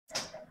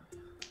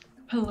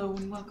Hello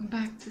and welcome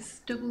back to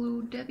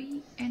Double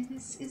Debbie, and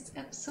this is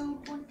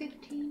episode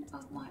 115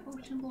 of my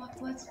Ocean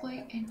Block Let's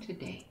Play, and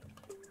today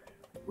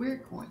we're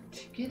going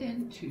to get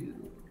into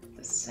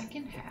the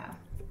second half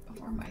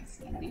of our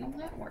Mycelial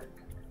network.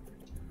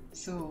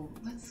 So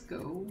let's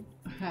go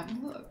have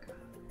a look.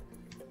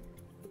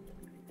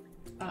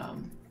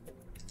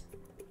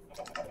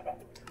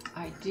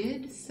 I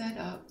did set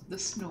up the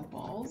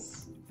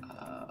snowballs.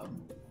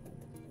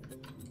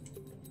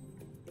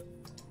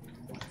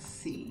 Let's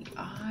see,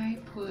 I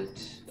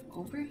put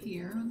over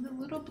here on the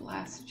little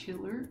blast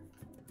chiller,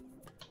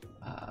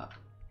 I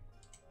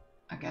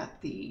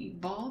got the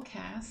ball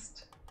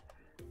cast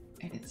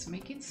and it's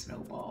making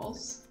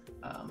snowballs.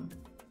 I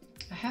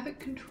have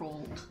it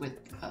controlled with,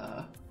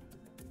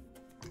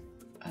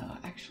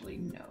 actually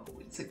no,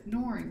 it's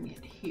ignoring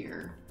it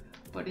here,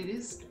 but it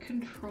is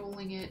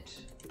controlling it,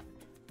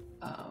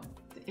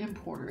 the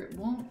importer. It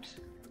won't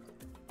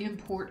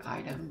import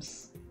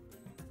items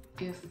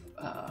if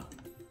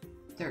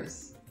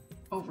there's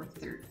over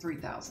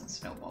 3,000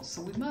 snowballs,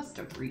 so we must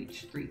have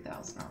reached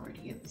 3,000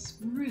 already. It's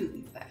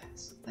really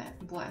fast. That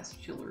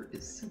blast chiller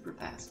is super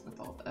fast with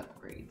all the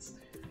upgrades.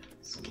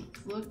 So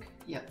let's look.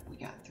 Yep, we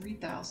got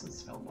 3,000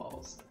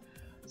 snowballs.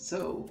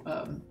 So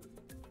I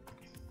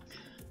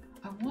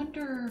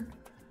wonder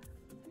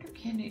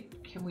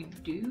can we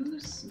do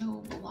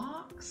snow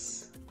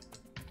blocks?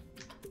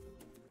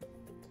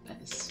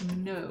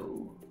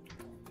 Snow.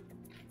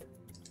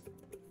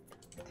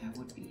 That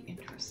would be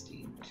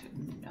interesting to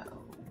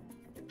know.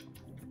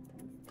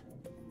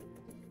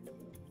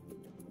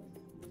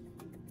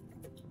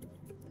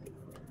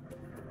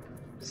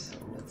 So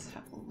let's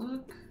have a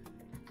look.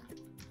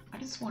 I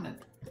just want to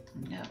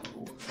know.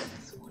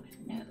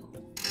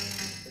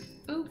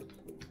 Oop.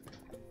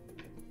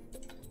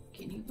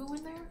 Can you go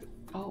in there?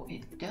 Oh,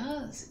 it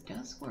does. It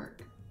does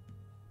work.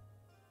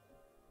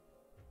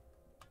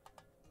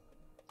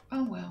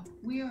 Oh well,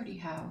 we already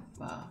have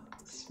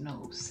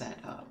snow set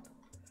up.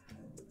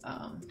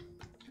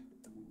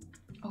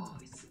 Oh,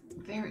 it's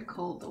very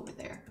cold over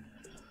there.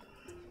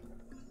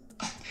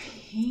 A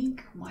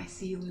pink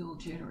mycelial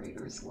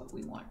generator is what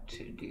we want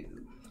to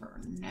do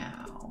for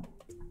now.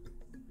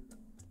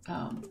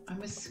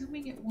 I'm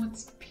assuming it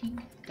wants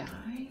pink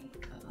dye.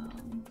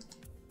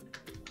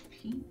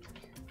 Pink.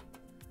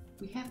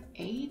 We have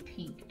a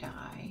pink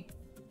dye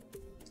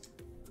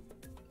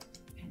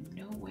and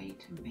no way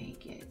to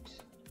make it.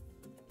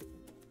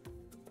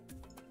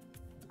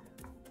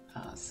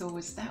 So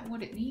is that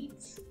what it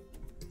needs?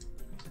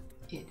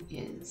 It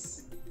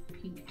is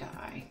pink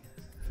dye.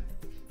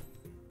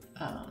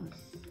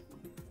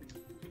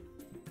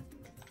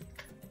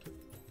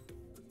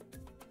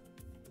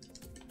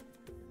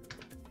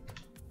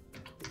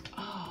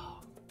 Oh,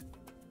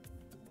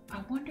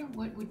 I wonder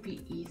what would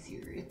be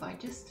easier if I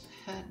just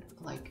had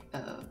like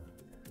a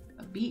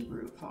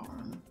beetroot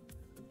farm.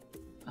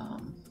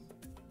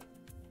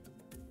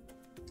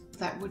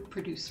 That would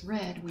produce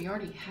red. We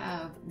already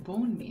have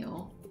bone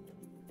meal.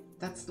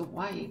 That's the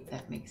white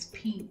that makes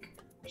pink.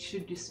 We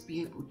should just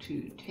be able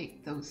to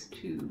take those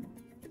two.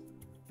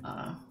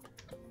 So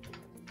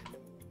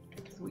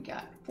we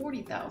got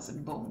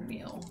 40,000 bone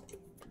meal.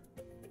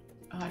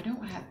 I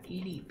don't have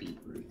any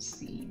beetroot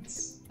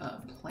seeds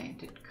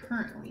planted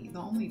currently. The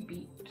only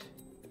beetroot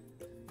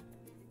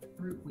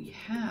we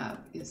have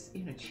is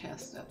in a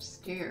chest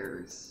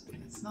upstairs,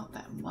 and it's not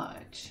that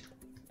much.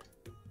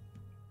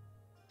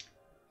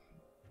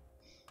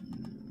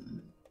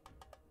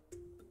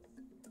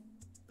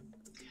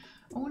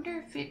 I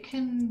wonder if it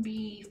can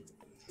be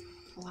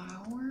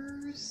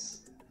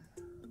flowers.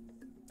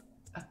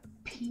 A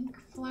pink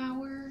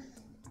flower.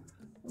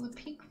 Will a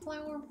pink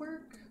flower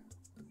work?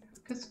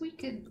 Because we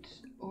could,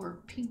 or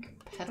pink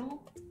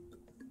petal.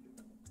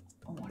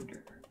 I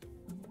wonder.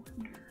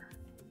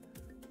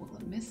 Will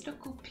a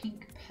mystical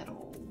pink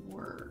petal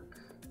work?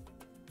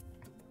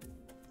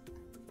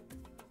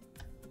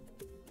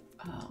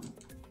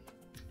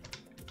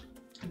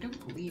 I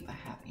don't believe I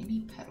have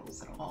any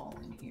petals at all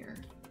in here.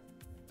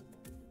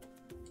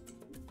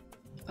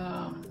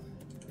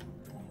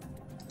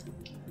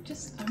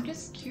 I'm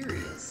just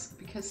curious,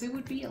 because it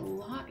would be a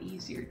lot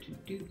easier to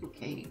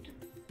duplicate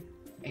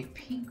a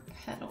pink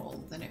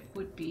petal than it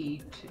would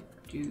be to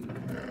do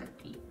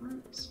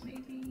beetroots,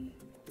 maybe?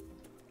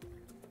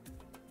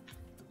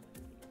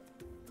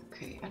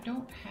 Okay, I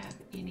don't have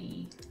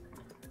any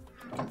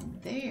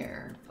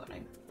there, but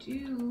I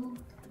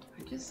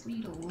just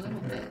need a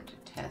little bit to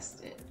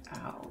test it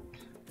out.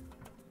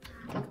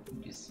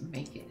 Just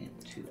make it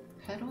into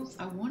petals.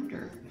 I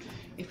wonder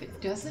if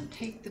it doesn't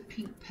take the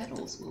pink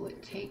petals, will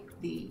it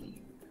take the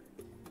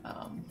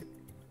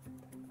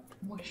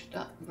mushed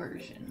up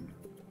version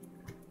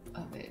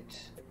of it?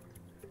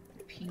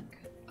 Pink,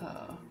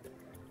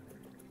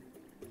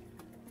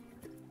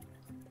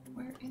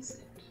 where is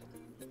it?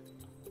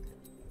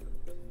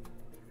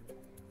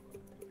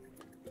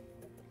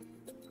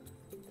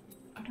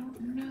 I don't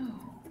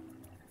know.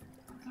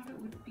 I thought it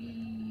would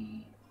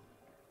be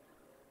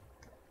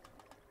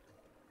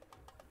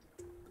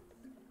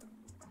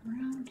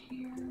around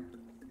here.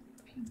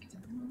 Pink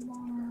and blue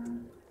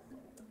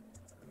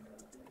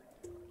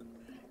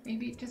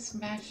Maybe it just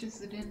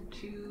mashes it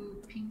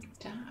into pink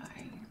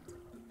dye.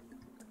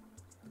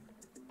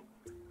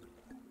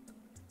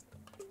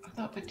 I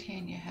thought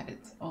Botania had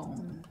its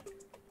own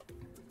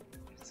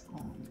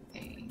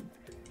thing.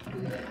 Do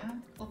we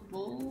have a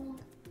bowl?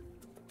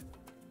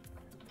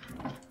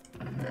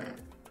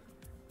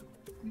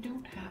 We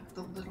don't have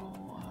the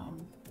little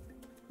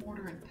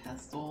mortar and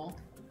pestle,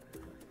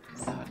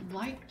 so I'd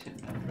like to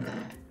know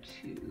that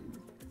too.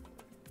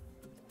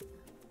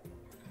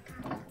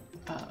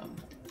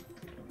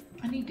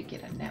 I need to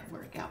get a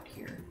network out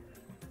here.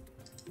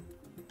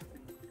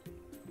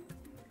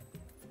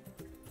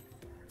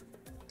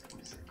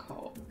 What is it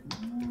called?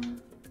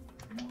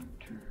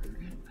 Mortar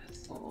and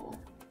pestle.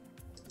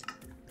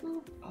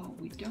 Oop. Oh,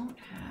 we don't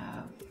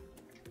have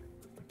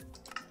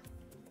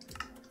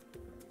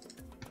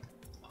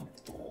a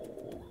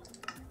bowl.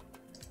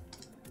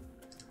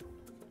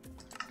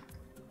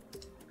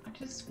 I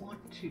just want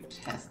to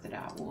test it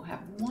out. We'll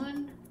have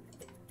one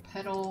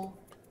petal.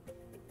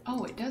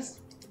 Oh, it does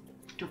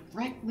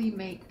directly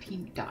make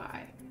pink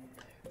dye.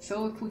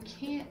 So if we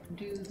can't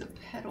do the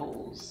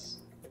petals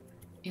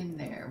in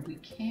there, we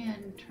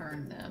can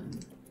turn them,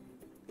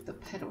 the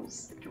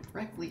petals,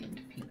 directly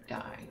into pink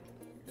dye.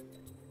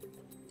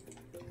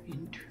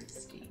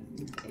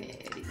 Interesting,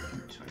 very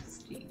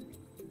interesting.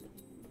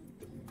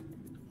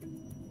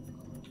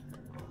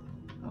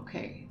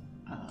 Okay,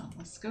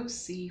 let's go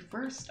see.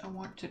 First I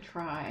want to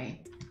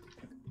try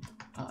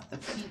the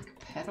pink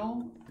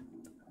petal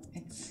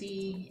and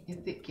see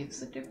if it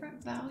gives a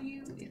different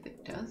value. If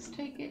it does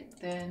take it,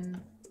 then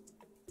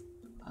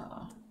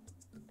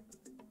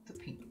the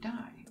pink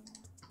dye.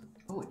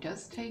 Oh, it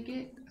does take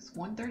it. It's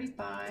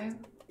 135.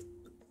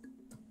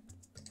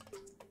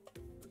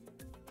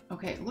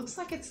 Okay, it looks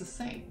like it's the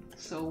same.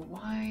 So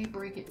why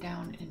break it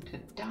down into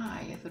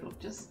dye if it'll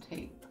just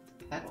take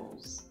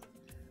petals?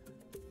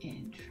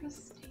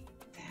 Interesting.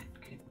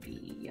 That could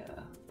be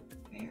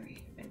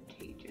very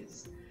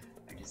advantageous.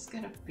 I just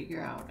gotta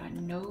figure out. I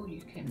know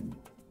you can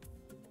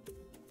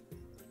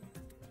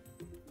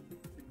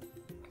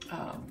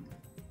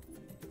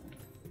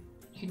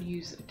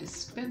use a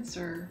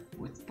dispenser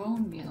with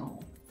bone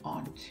meal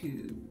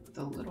onto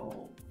the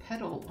little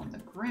petal on the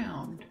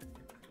ground.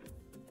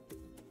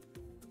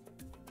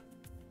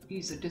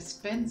 Use a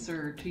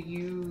dispenser to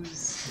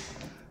use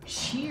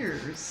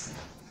shears.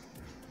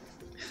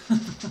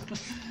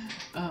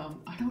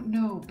 I don't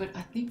know, but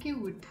I think it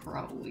would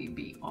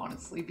probably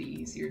honestly be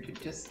easier to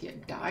just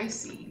get dye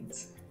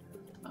seeds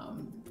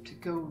to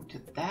go to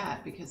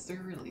that, because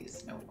there really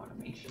is no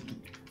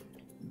automation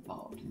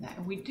involved in that.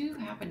 And we do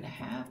happen to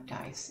have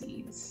dye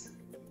seeds.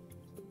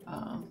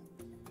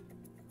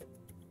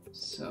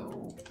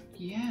 So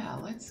yeah,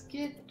 let's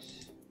get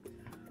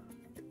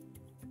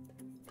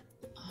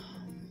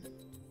I'm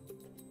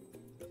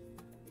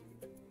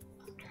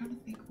trying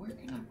to think, where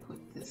can I put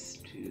this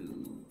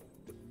to?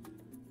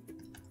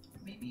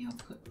 Maybe I'll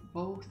put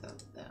both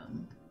of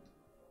them.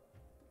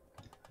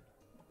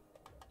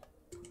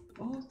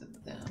 Both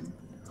of them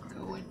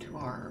go into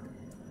our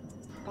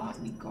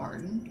botany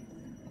garden.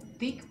 I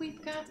think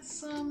we've got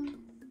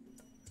some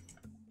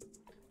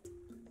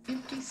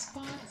empty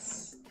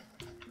spots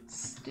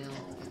still,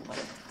 like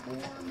 4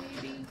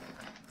 maybe.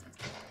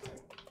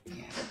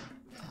 Yeah,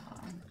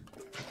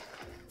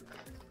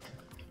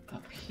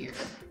 up here.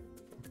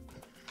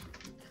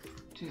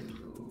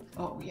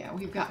 Oh yeah,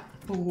 we've got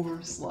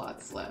 4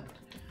 slots left.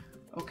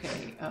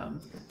 Okay,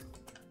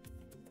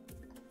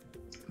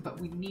 but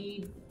we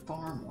need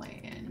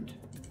farmland.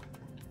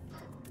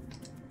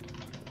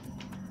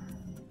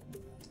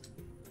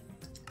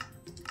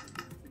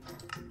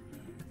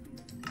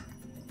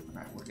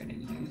 Alright, we're gonna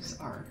use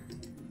our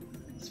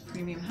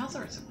premium. How's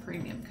our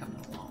premium coming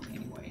along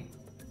anyway?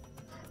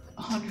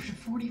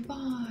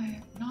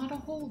 145, not a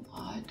whole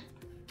lot.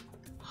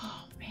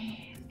 Oh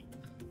man,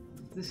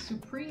 the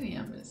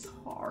Supremium is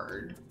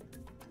hard.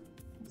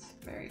 It's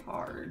very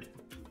hard.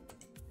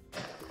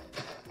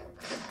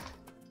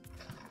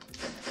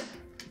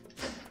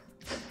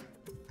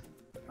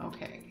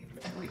 Okay,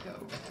 here we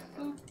go.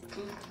 Boop,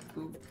 boop,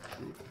 boop,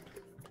 boop.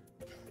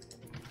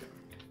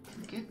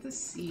 Get the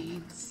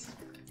seeds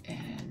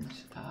and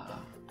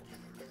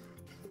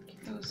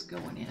get those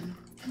going in.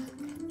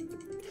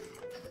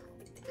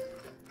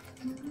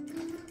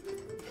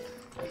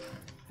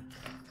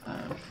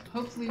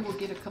 Hopefully we'll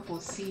get a couple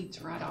of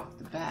seeds right off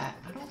the bat.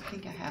 I don't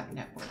think I have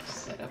networks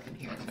set up in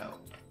here, no.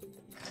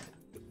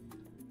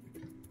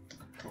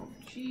 Control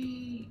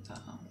G,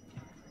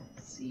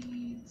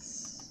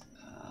 seeds.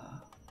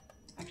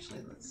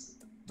 Actually, let's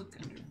look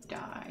under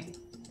dye.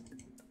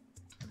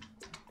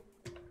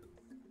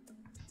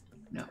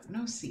 No,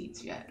 no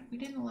seeds yet. We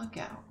didn't look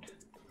out.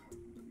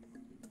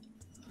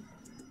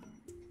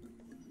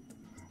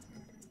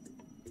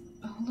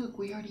 Oh, look,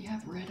 we already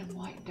have red and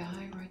white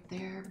dye right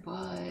there,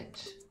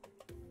 but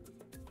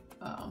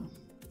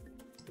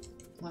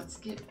let's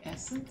get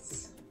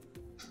essence.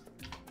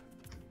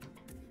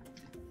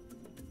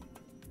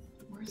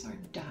 Where's our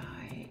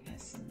dye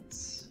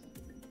essence?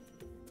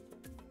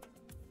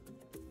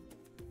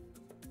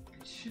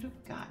 It should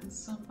have gotten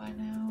some by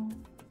now.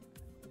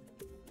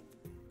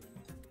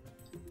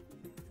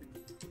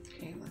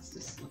 Okay, let's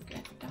just look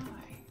at dye.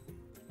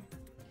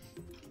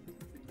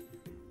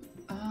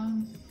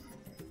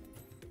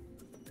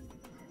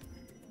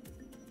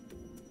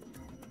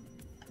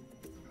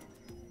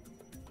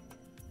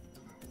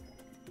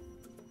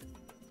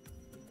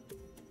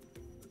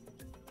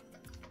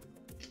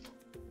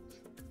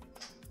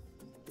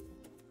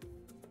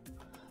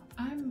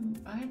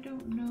 I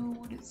don't know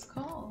what it's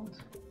called.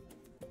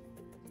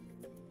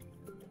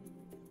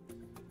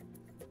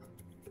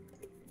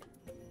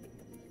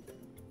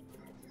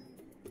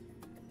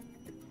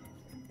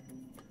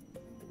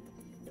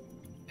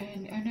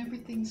 And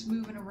everything's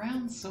moving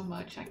around so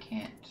much I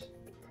can't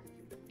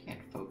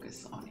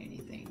focus on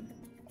anything.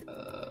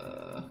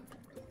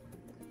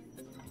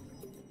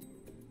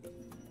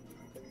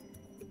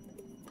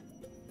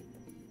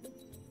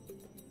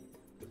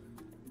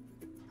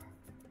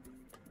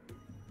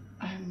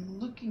 I'm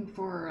looking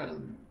for a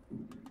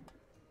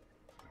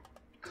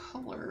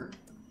color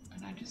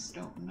and I just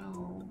don't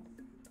know.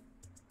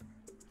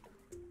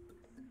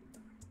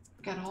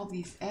 Got all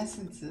these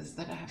essences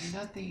that I have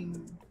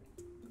nothing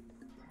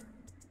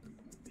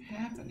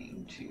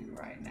happening to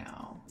right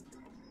now.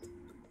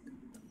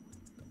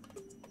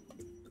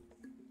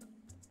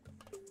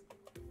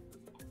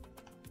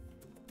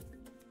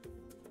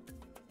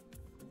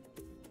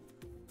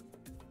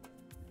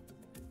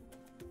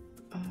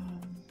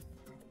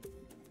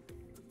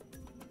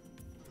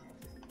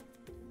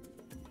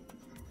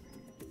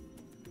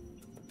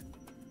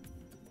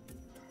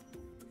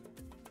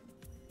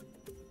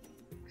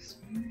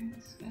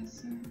 Experience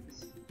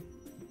essence.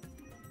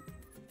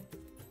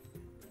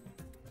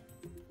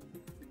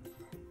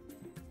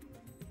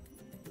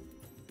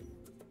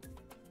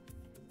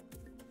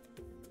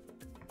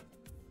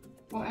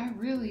 Well, I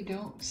really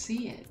don't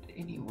see it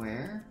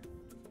anywhere.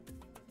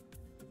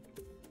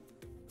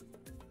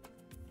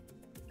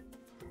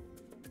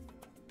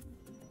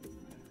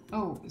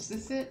 Oh, is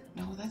this it?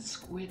 No, that's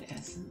squid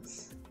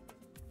essence.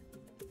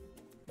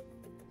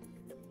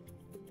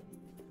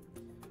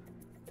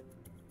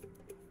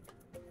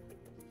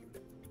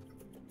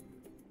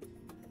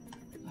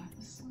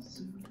 Lapis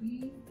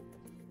lazuli,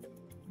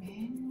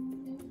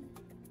 manual,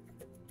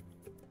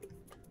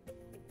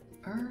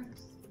 earth.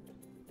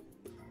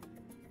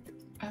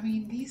 I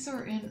mean, these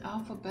are in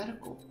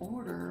alphabetical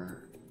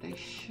order. They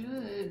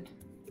should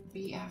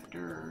be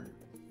after,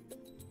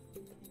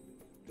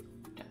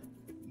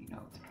 you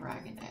know, the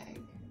dragon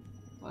egg,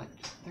 but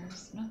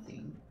there's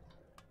nothing.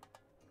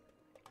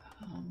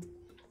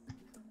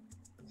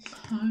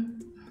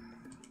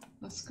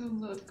 Let's go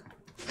look.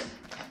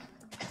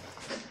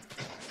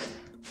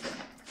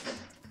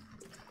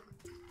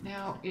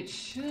 Now it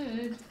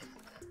should.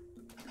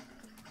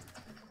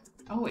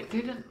 Oh, it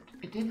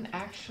didn't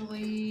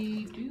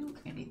actually do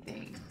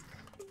anything.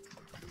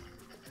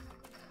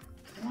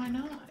 Why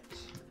not?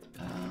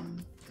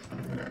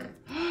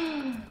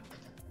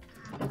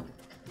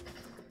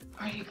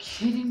 Are you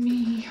kidding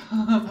me?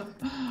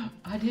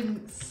 I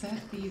didn't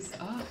set these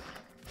up.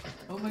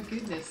 Oh my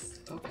goodness.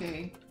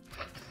 Okay.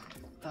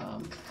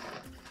 What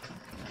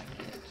can I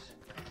get?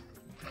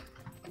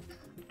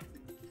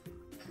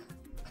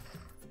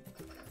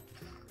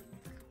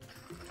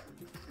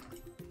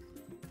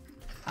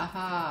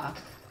 Aha.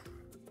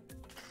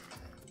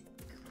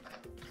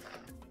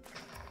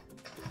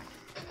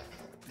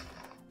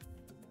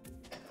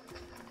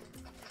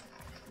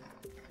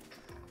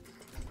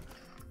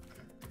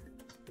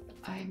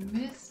 I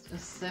missed a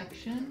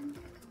section.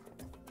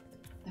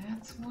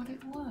 That's what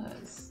it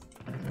was.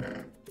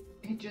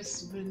 It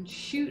just been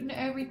shooting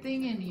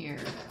everything in here.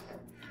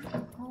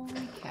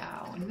 Holy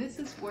cow. And this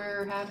is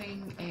where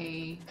having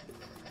a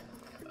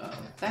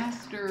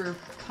faster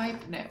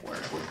pipe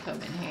network would come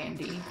in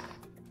handy.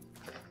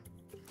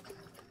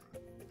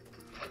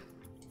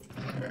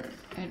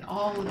 And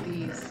all of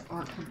these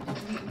are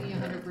completely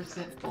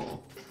 100%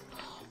 full.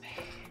 Oh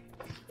man.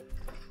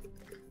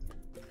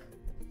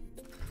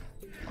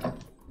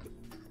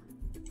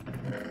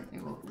 Okay,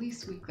 well, at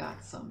least we've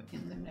got some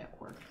in the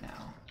network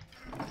now.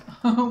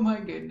 Oh my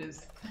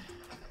goodness.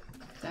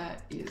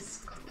 That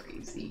is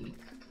crazy.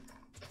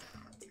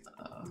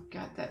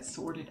 Got that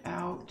sorted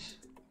out.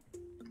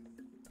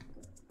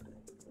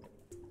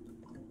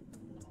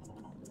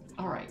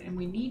 All right, and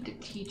we need to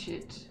teach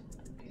it.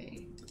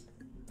 Okay,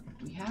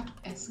 we have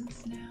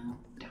essence now.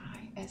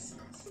 Dye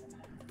essence.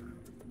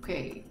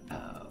 Okay,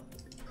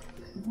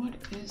 what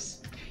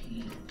is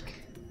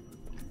pink?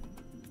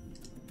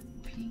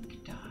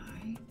 Pink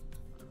dye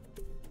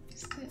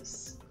is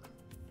this.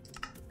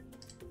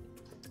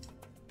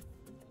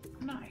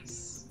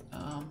 Nice.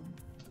 And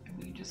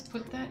we just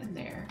put that in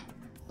there.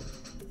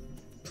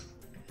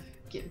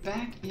 Get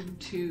back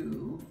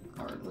into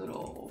our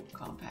little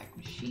compact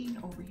machine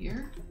over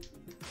here.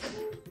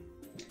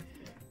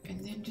 And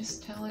then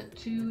just tell it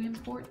to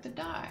import the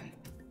dye.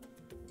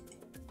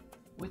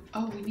 With,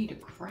 oh, we need a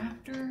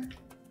crafter.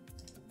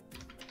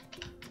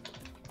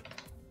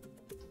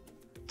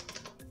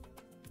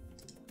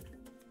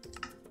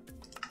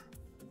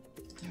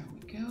 There we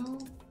go.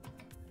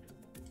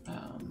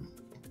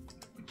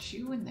 put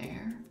you in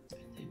there,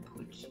 and then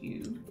put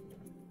you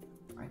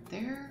right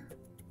there.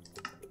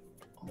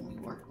 Only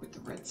work with the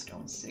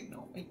redstone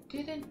signal. It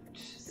didn't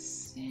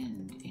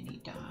send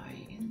any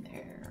dye in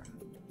there,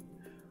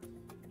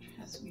 which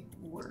has me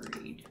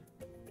worried.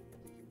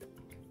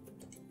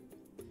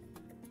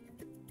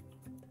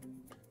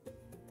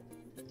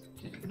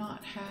 Did it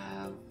not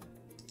have...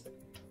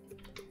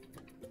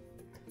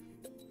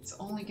 It's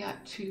only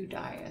got 2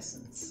 dye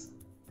essence.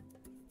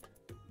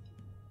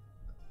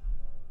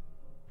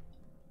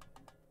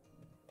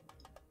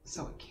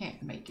 So it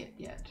can't make it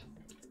yet.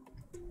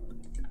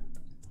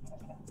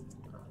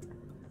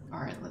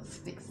 Alright, let's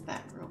fix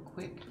that real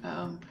quick.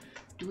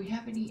 Do we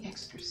have any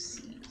extra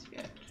seeds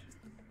yet?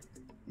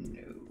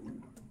 No.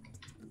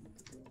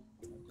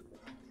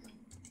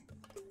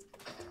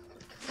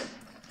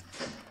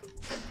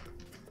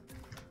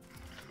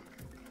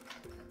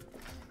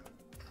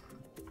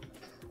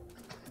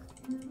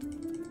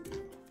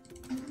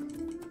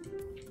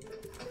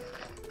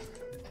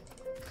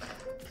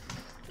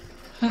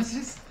 Let's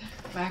just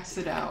max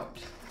it out.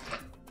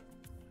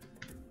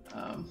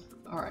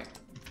 Alright.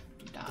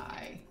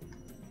 Die.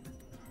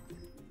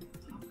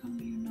 How come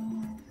you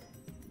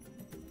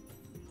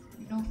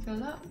don't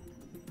fill up?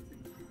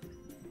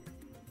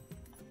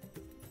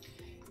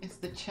 Is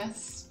the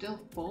chest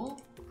still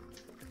full?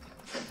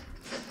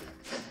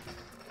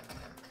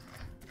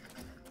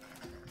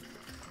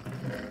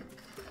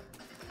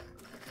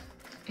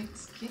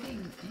 It's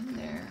getting in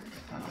there.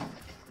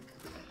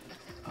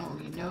 Oh,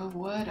 you know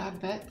what? I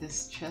bet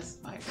this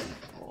chest might be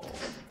full.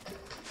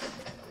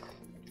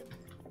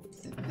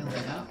 Is it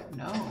filling up?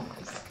 No,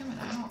 it's coming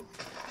out.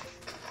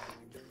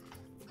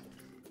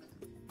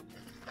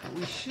 But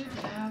we should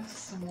have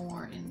some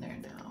more in there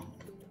now.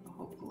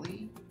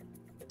 Hopefully.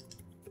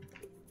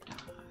 Die.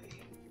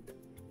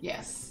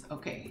 Yes,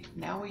 okay.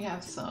 Now we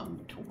have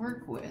some to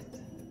work with.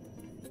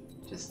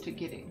 Just to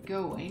get it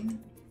going.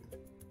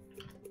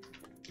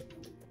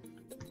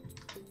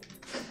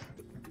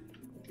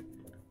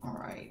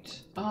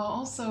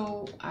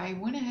 Also, I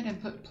went ahead and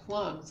put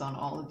plugs on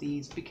all of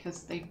these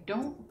because they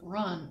don't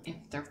run if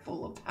they're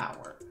full of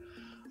power.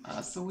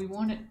 So we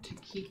want it to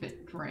keep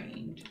it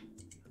drained.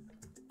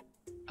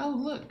 Oh,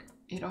 look,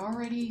 it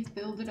already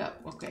filled it up.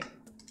 Okay.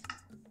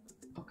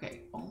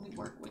 Okay, only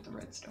work with the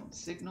redstone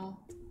signal.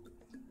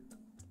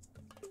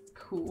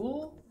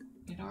 Cool.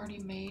 It already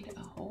made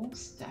a whole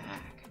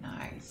stack.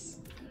 Nice.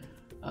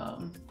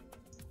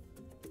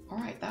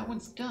 Alright, that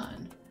one's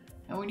done.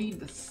 Now we need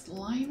the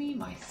slimy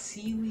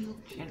mycelial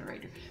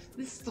generator.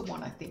 This is the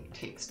one I think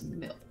takes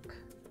milk.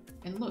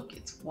 And look,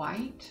 it's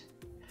white.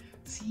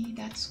 See,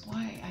 that's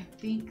why I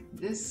think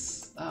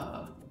this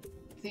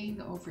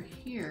thing over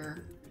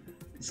here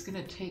is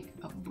gonna take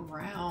a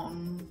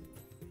brown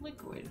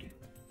liquid,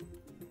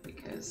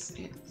 because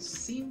it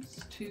seems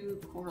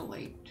to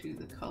correlate to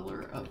the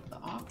color of the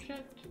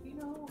object. You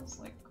know, it's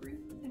like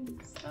green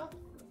and stuff.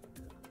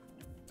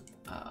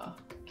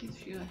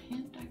 Gives you a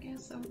hint, I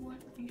guess, of what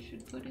you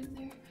should put in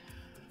there.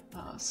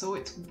 So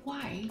it's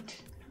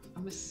white.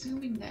 I'm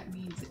assuming that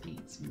means it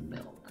needs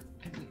milk.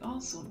 And we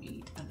also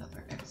need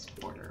another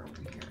exporter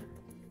over here.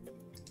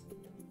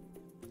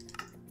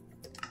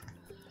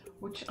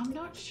 Which I'm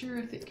not sure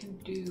if it can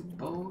do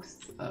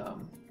both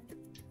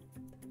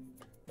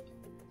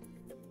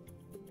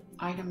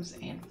items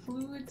and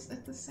fluids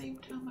at the same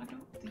time. I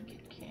don't think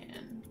it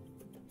can.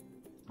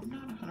 I'm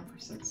not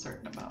 100%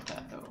 certain about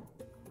that though.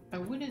 I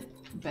wouldn't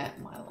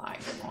bet my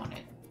life on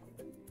it.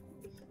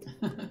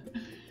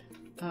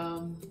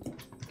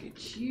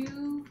 Get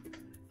you,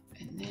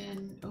 and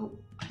then, oh,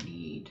 I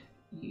need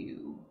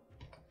you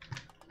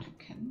to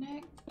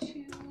connect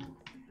to,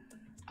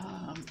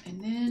 and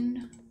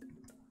then,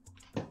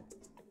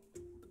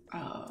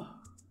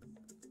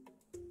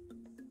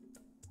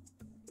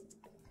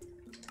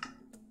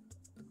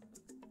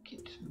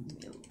 get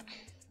milk,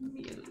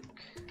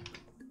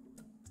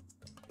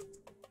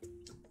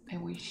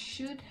 and we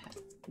should have,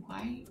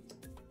 why?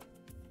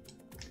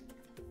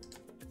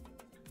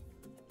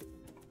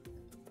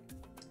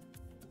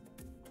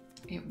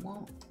 It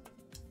won't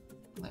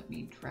let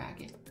me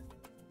drag it.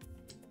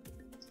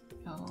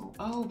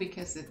 Oh,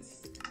 because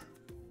it's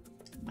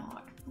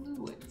not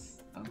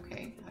fluids.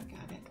 Okay, I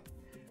got it.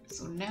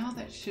 So now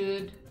that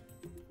should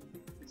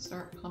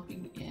start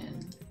pumping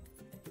in.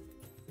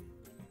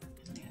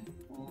 And it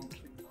won't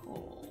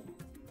pull.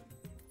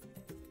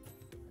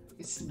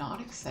 It's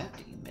not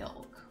accepting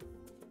milk.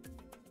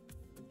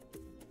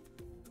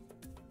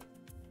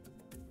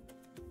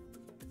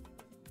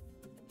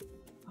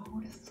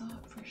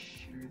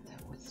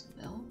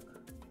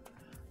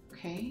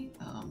 Okay,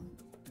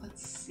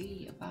 let's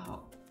see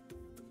about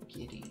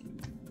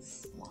getting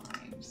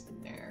slimes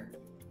in there.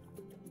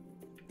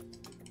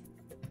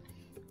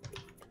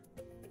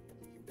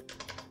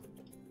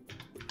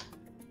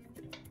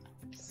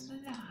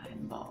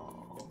 Slime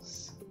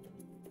balls.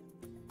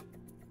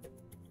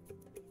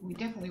 We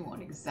definitely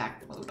want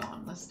exact load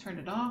on. Let's turn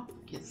it off,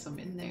 get some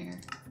in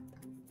there.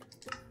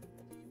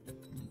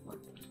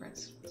 Work with red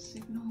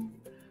signal.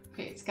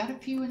 Okay, it's got a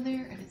few in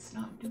there and it's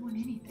not doing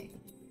anything.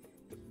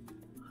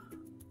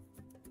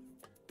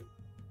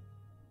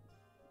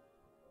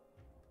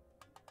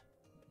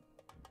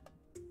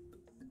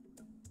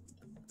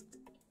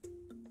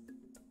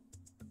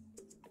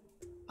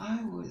 I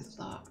would have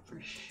thought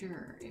for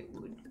sure it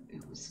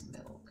was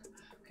milk.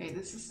 Okay,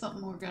 this is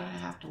something we're gonna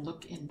have to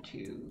look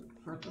into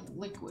for the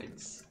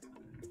liquids.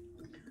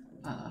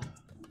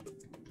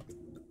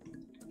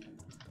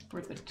 For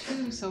the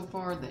 2 so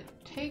far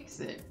that takes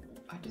it,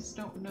 I just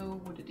don't know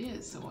what it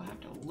is, so we'll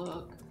have to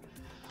look.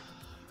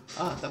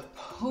 The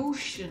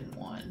potion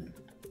one,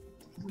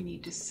 we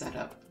need to set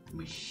up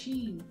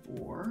machine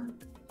for.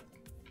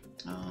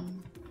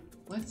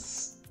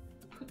 Let's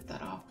put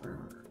that off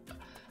for,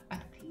 I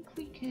think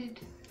we could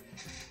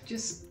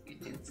just,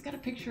 it's got a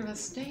picture of a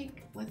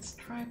steak. Let's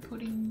try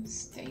putting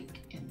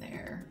steak in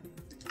there.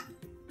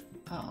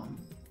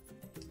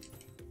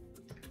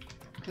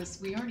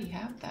 Because we already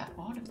have that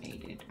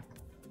automated.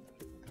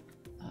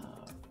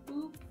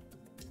 Boop.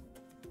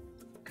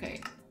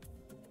 Okay.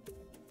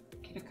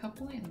 Get a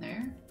couple in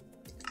there.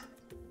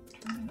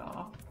 Turn it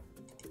off.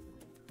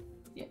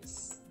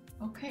 Yes.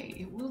 Okay,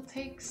 it will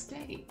take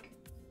steak.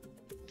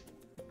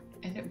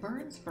 And it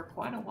burns for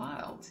quite a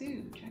while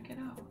too. Check it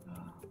out.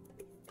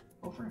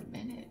 Over a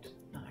minute.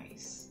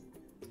 Nice.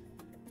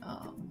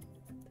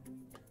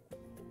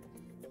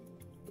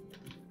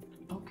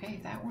 Okay,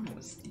 that one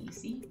was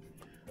easy.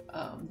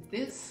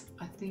 This,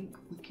 I think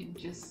we can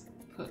just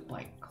put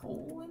like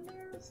coal in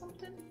there or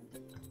something.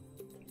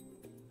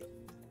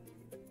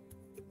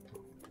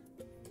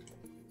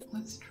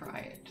 Let's try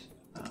it.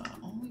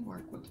 Only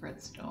work with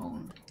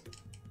redstone.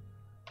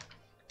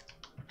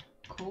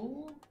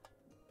 Coal.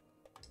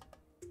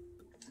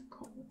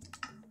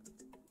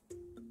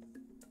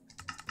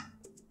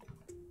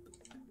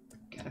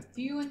 Got a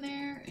few in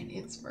there and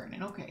it's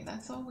burning. Okay,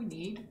 that's all we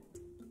need.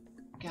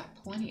 Got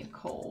plenty of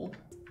coal.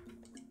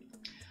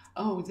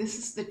 Oh, this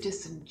is the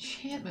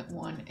disenchantment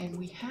one, and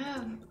we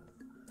have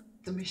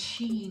the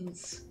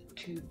machines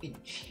to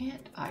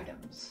enchant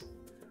items.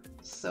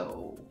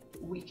 So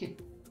we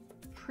could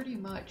pretty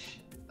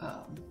much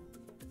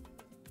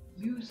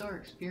use our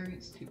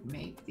experience to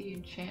make the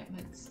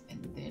enchantments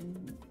and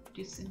then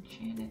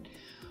disenchant it.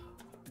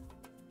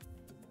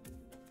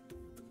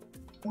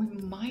 We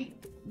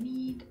might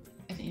need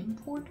an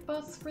import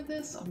bus for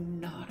this.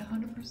 I'm not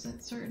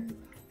 100% certain,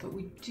 but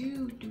we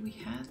do. Do we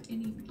have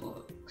any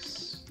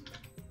books?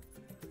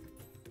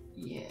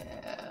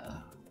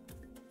 Yeah.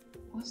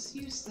 Let's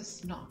use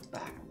this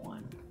knockback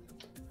one.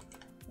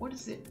 What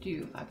does it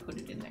do if I put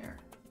it in there?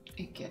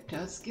 It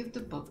does give the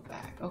book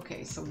back.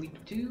 Okay, so we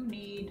do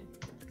need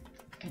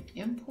an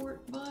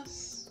import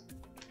bus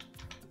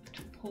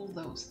to pull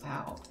those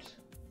out.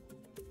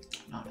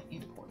 Not an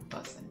import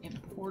bus, an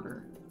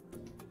importer.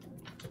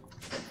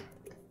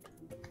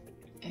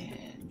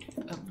 And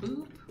a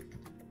boop.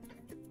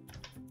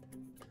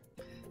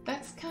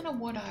 That's kind of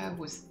what I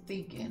was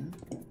thinking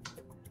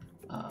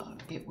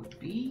it would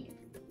be.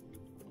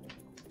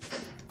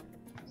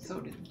 So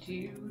did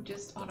you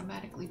just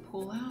automatically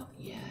pull out?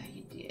 Yeah,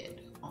 you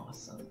did.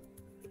 Awesome.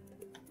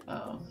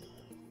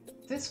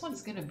 This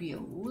one's going to be a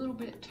little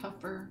bit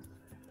tougher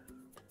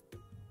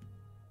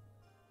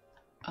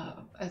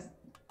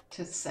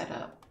to set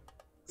up.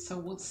 So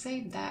we'll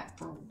save that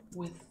for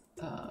with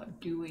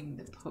doing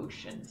the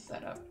potion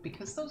setup,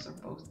 because those are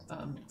both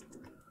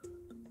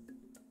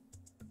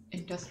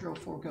industrial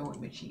foregoing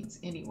machines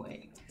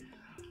anyway.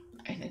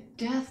 And a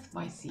death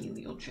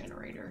mycelial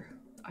generator.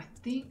 I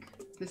think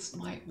this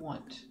might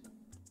want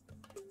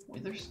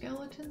wither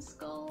skeleton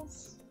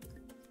skulls,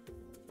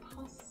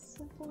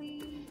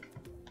 possibly.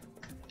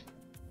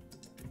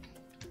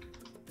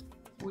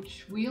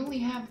 Which we only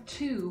have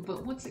 2,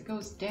 but once it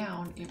goes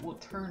down, it will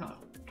turn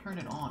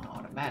it on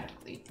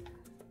automatically.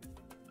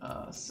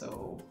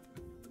 So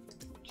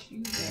put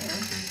you there.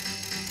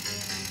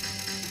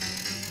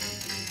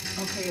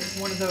 Okay, it's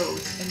one of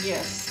those, and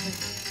yes,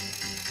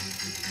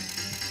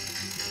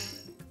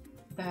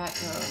 that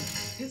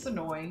is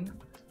annoying,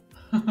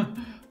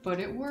 but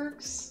it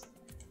works.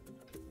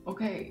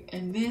 Okay,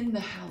 and then the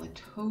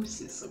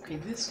halitosis. Okay,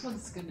 this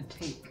one's gonna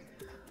take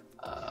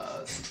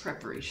some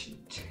preparation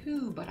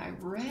too, but I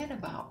read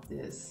about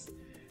this,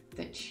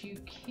 that you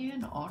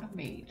can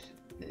automate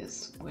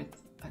this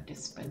with a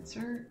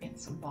dispenser and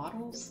some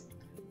bottles.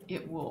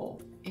 It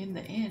will, in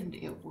the end,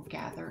 it will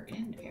gather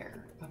in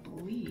air, I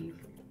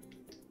believe.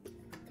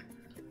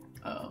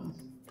 And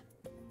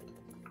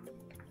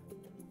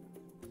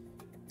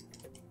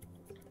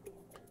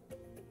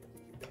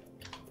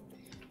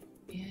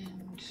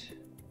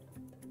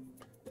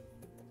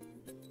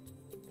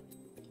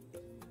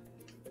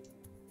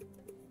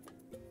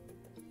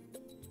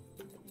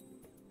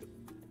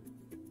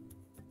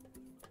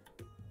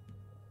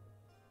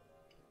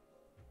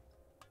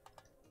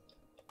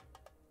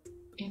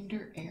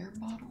Ender air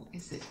bottle?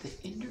 Is it the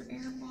Ender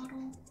air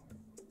bottle?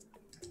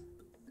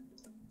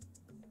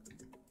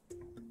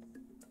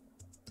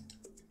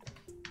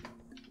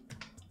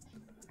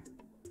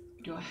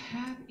 Do I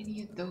have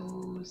any of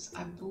those?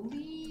 I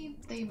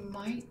believe they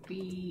might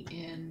be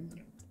in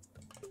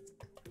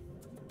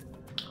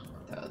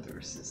the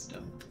other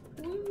system.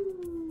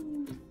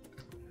 Woo!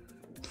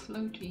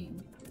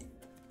 Floating.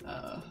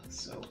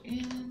 So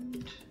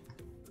end.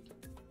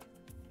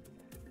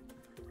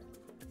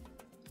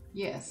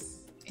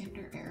 Yes,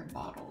 ender air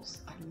bottles.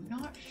 I'm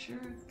not sure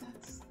if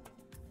that's...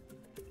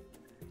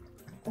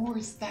 Or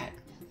is that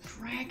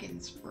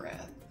dragon's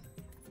breath?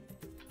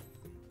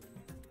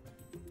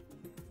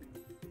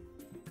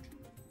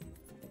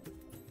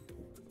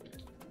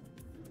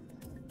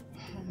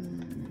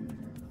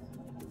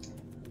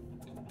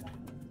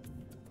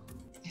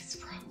 It's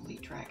probably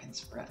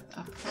dragon's breath.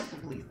 I'm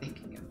probably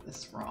thinking of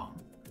this wrong.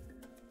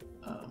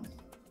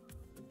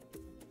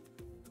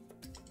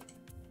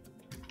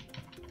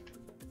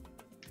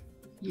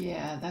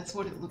 Yeah, that's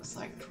what it looks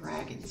like,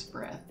 dragon's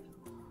breath.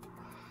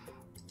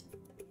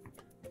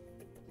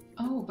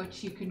 Oh,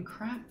 but you can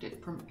craft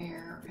it from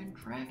air and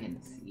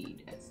dragon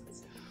seed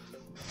essence.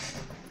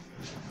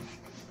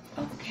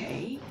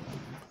 Okay,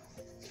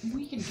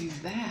 we can do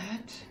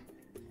that.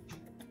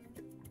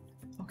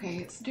 Okay,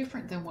 it's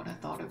different than what I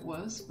thought it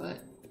was,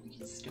 but we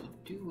can still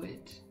do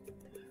it.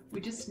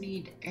 We just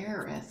need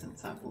air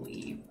essence, I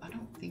believe. I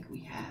don't think we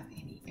have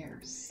any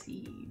air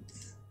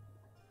seeds.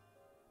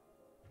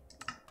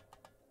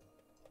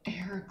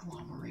 Air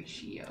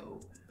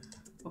agglomeratio.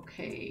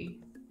 Okay.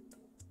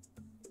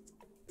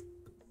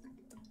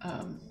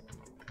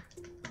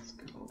 Let's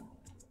go.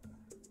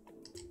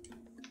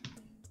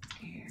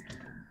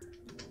 Air.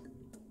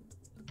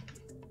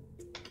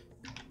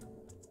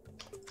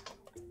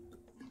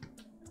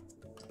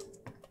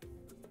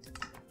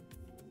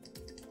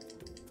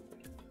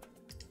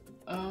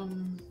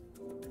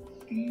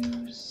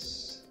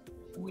 Use.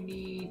 We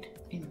need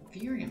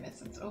Inferium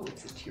essence. Oh,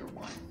 it's a tier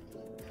 1.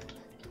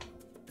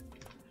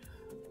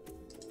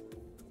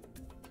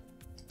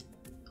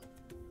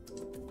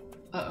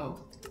 Uh-oh.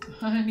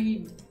 I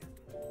need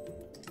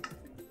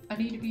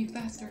to be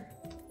faster.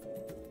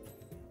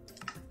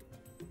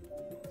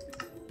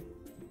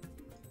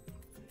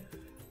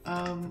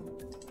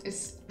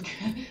 It's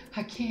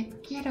I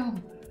can't get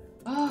them.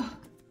 Oh,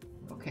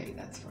 okay,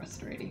 that's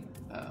frustrating.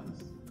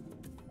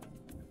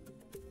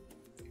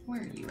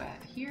 Where are you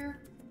at?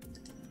 Here?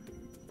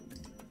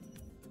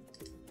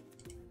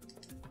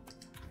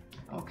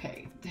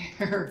 Okay,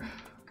 there.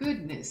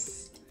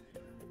 Goodness.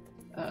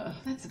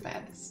 That's a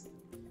bad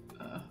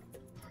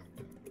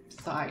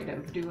side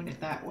of doing it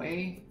that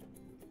way.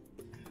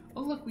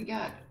 Oh look, we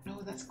got,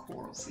 no, that's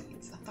coral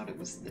seeds. I thought it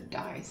was the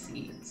dye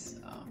seeds.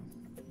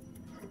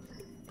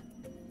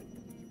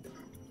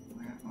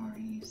 Where are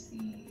you,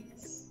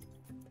 seeds?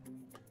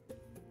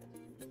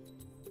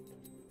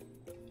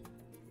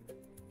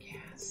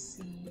 Gas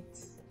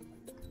seeds.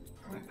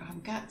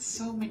 I've got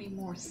so many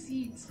more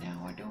seeds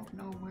now, I don't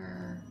know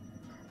where.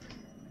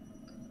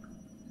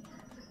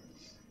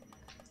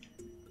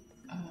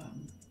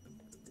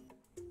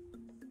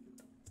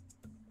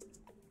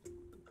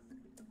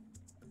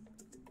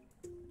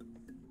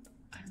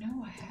 I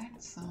know I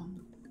had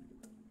some.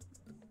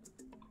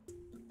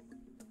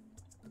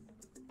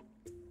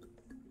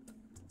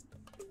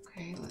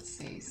 Okay, let's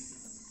say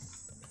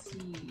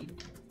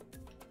seed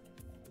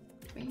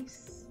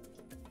base.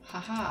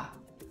 Haha,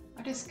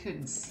 I just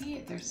couldn't see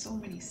it. There's so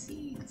many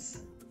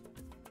seeds.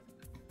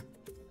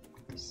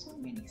 There's so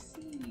many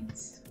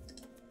seeds.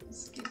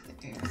 Let's get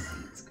the air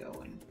seeds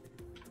going.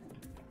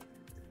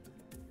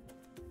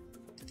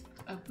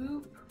 A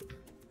boop.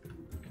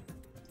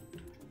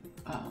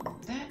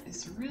 That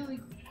is really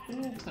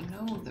cool to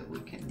know that we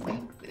can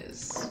make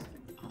this.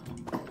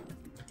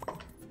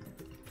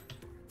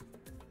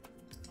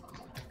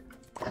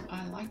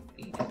 I like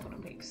being able to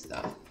make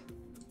stuff.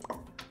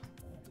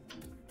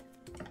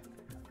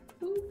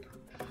 Boop.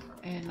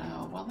 And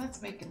while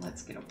that's making,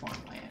 let's get a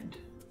farmland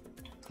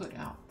to put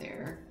out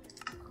there.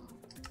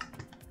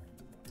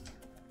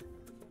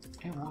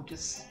 And we'll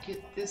just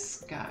get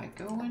this guy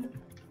going.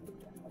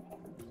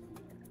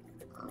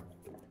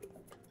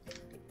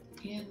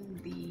 In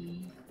the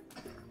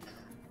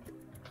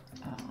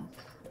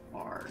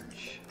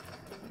barge.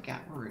 We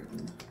got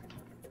room.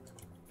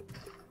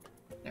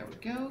 There we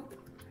go.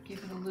 Give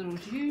it a little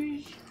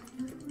zhuzh.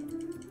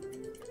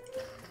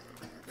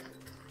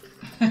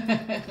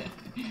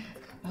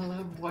 I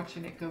love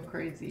watching it go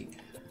crazy.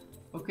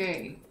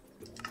 Okay.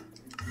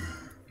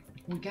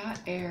 We got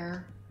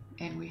air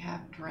and we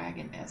have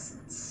dragon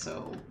essence.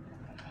 So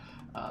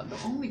the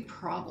only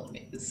problem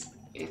is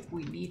if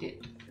we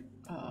needed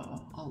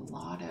a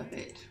lot of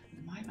it,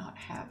 we might not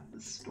have the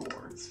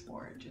stores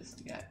for it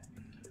just yet.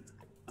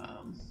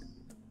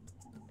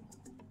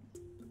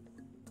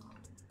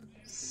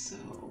 So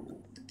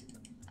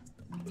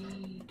we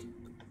need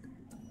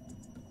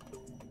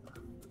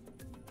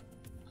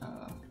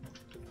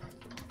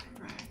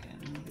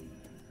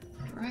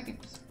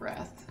dragon's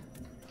breath.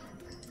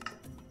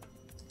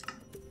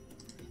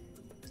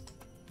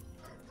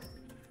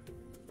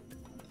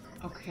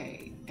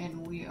 Okay,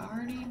 and we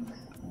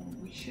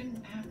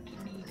shouldn't have to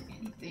need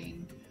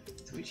anything.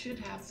 So we should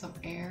have some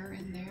air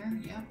in there,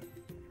 yep.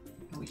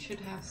 And we should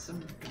have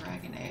some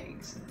dragon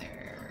eggs in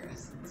there,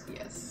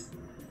 yes.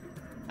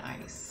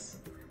 Nice.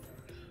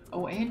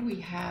 Oh, and we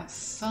have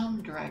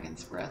some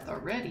dragon's breath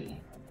already.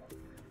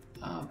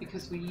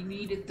 Because we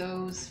needed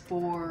those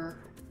for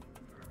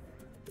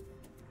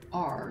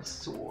our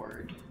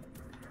sword.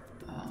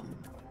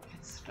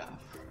 and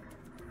stuff.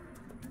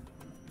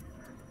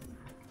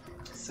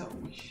 So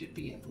we should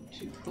be able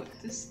to put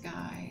this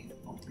guy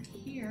over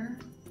here.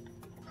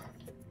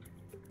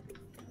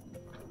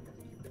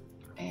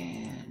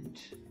 And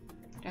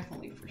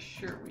definitely for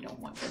sure we don't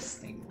want this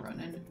thing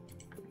running.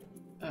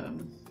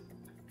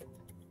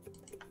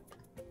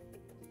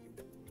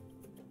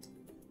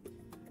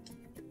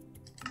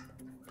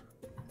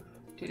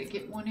 Did it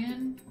get one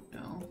in?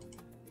 No.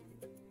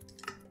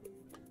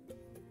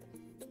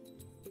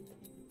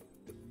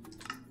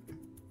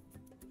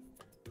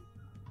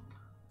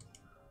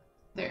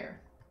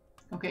 There.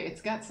 Okay,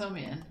 it's got some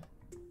in.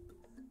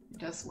 It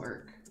does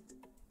work.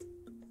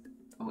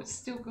 Oh, it's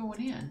still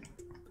going in.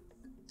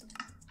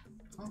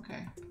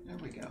 Okay, there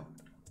we go.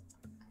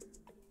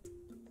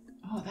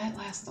 Oh, that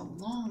lasts a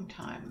long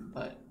time,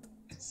 but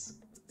it's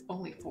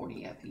only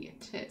 40 FE a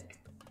tick.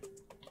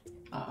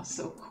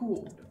 So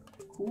cool.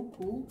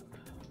 Cool.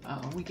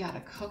 We got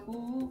a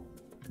couple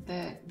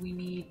that we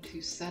need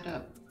to set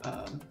up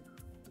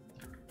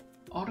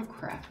auto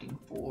crafting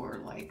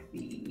for, like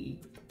the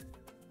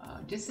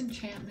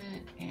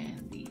disenchantment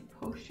and the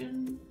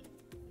potion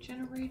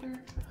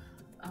generator.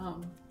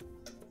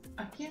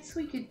 I guess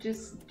we could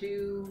just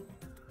do,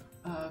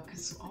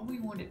 because all we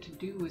want it to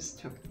do is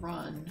to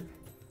run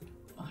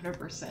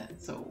 100%,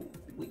 so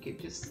we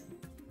could just,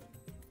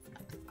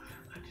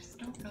 I just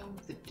don't know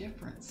the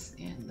difference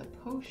in the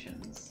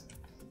potions.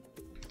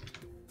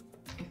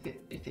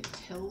 If it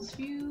tells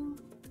you,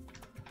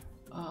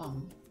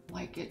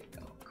 like it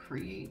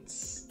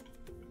creates,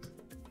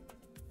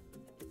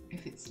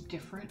 if it's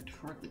different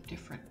for the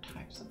different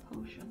types of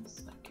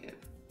potions, like if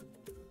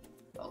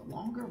a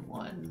longer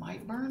one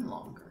might burn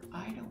longer,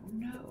 I don't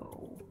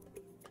know.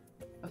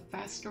 A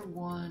faster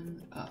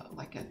one,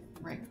 like a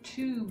rank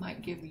 2,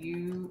 might give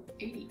you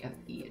 80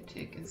 FE a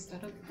tick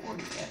instead of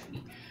 40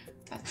 FE.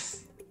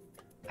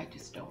 I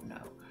just don't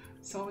know.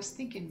 So I was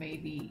thinking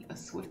maybe a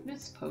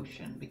swiftness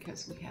potion,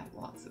 because we have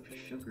lots of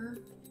sugar,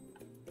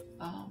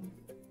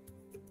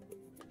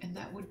 and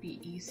that would be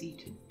easy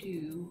to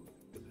do.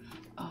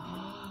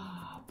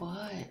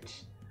 But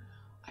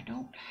I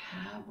don't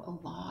have a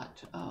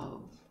lot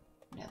of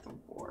nether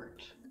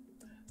wart,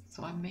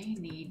 so I may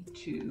need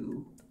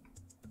to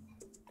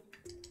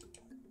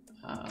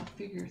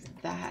figure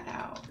that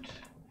out.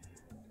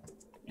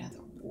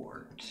 Nether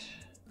wart.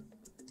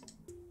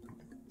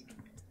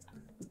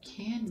 We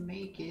can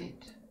make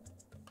it,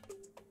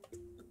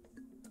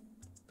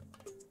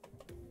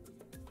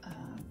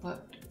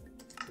 but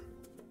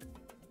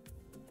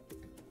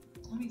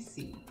let me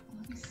see.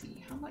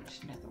 How much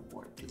nether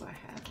wart do I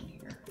have in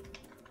here?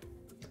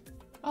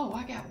 Oh,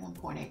 I got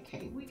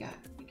 1.8k. We got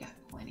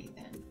plenty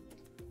then.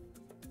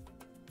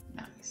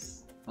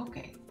 Nice.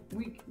 Okay,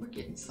 we're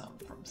getting some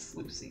from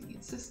sluicing.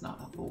 It's just not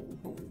a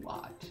whole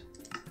lot.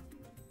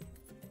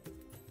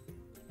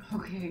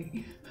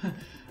 Okay,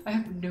 I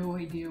have no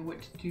idea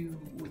what to do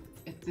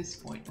at this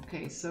point.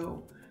 Okay,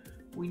 so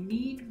we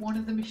need one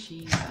of the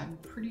machines. I'm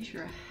pretty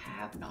sure I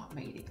have not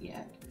made it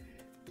yet.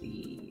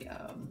 The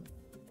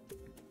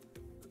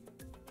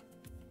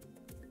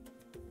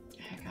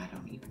heck, I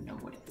don't even know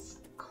what it's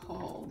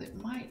called.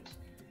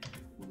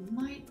 We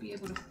might be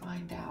able to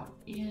find out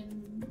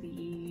in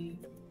the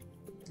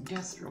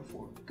industrial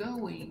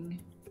foregoing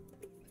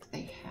if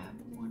they have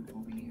one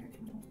over here.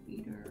 Animal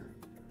feeder.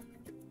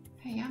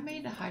 Hey, I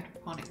made a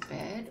hydroponic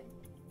bed.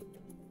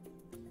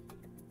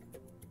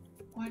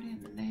 Why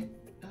didn't it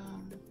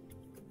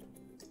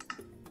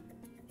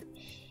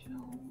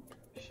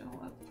show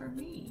up for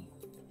me?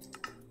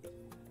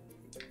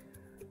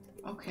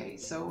 Okay,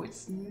 so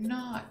it's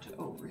not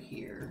over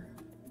here.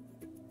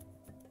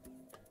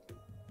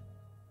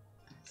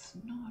 It's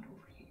not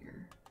over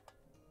here.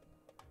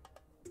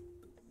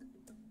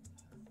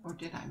 Or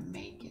did I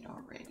make it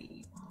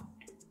already? Oh,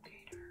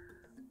 duplicator.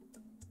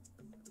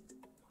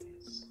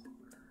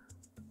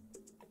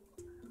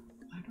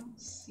 I don't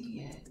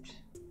see it.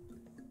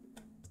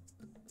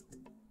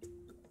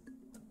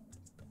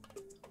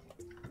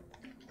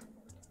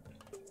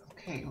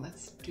 Okay,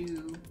 let's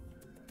do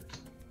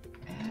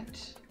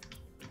at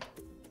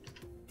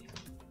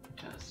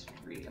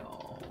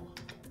industrial.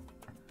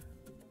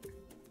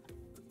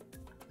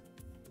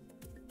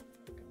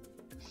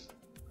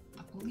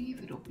 I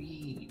believe it'll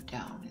be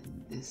down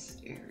in this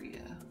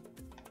area.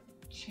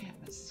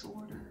 Enchantment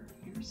sorter.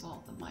 Here's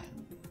all the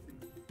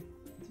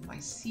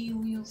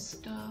mycelial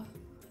stuff.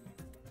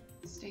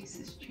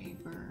 Stasis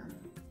chamber.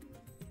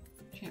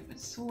 Enchantment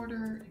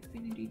sorter.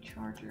 Infinity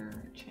charger.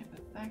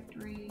 Enchantment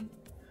factory.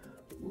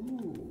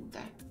 Ooh,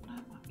 that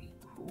might be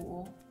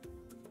cool.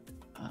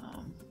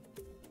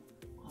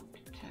 Lock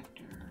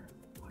detector,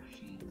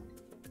 washing,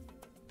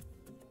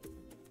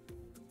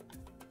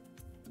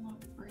 lock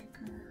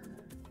breaker,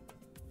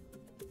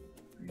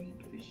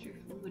 green fissure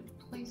fluid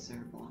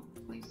placer, block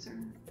placer,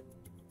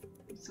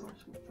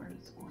 resourceful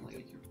furnace or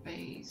laser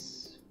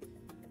base,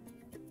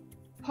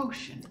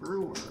 potion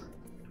brewer.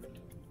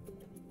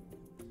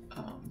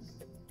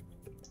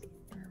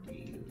 Where are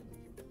you?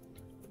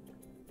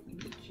 We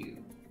need you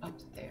up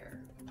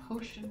there.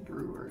 potion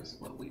brewer is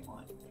what we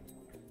want.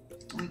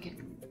 We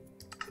can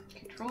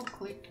control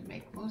click to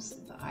make most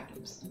of the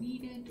items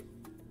needed.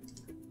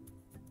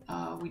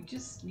 We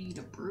just need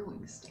a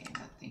brewing stand,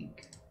 I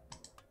think.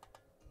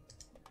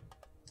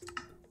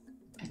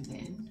 And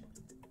then,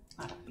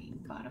 bada bing,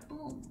 bada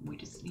boom. We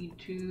just need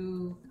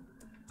to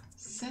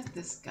set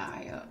this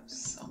guy up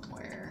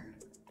somewhere.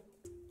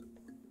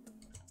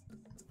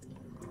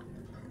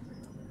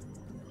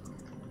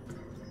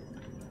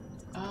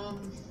 I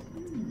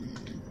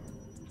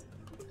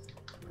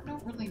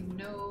don't really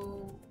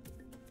know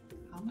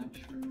how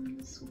much room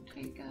this will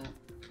take up.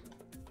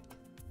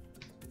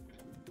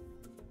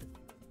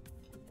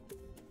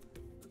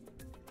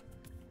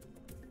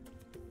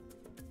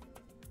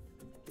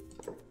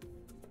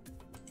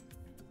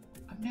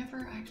 I've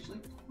never actually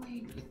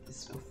played with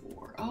this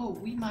before. Oh,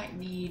 we might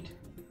need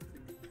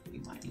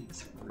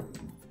some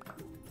room.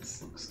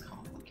 This looks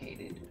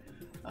complicated.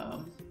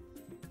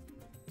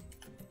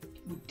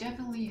 We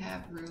definitely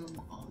have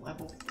room on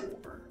level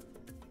 4.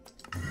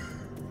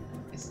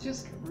 It's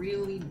just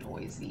really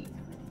noisy.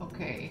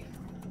 Okay,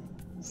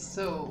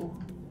 so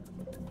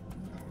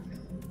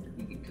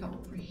we can come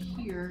over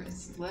here.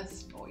 It's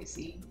less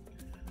noisy.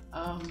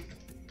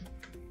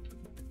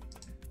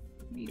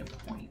 Need a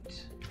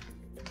point.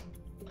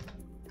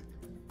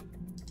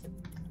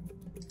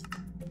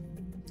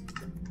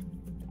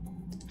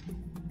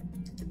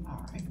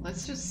 All right,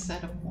 let's just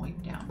set a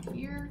point down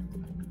here.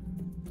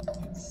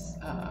 Let's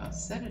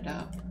set it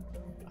up.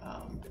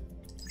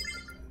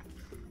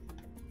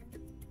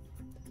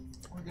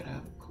 We're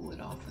gonna pull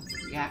it off of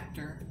the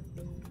reactor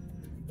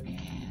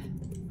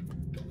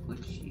and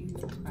put you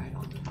right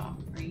on top.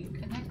 Are you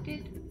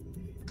connected?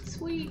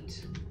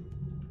 Sweet.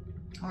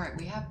 All right,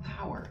 we have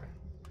power.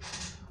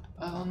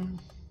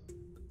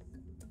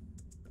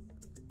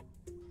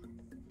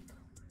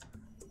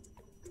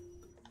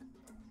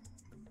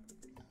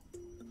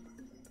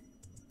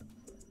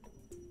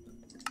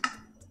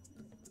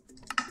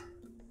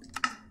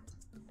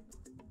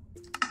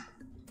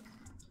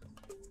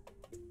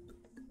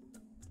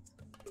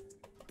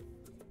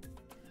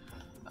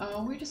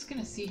 We're just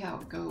gonna see how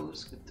it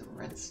goes with the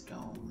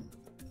redstone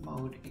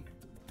mode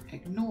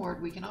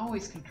ignored. We can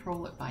always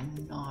control it by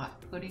not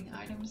putting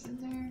items in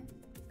there.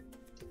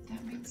 If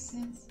that makes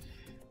sense.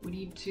 We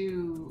need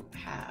to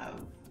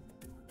have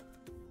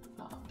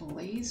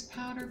blaze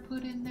powder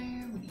put in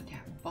there. We need to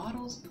have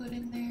bottles put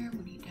in there.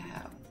 We need to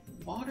have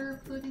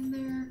water put in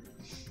there.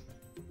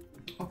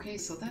 Okay,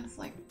 so that's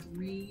like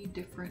 3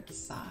 different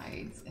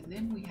sides, and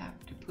then we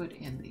have to put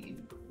in the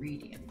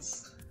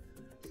ingredients.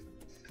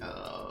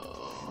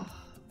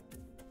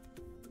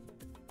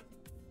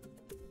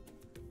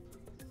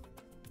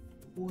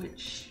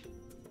 Which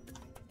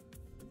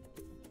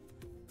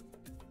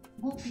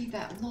won't be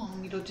that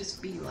long. It'll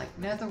just be like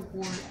nether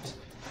wart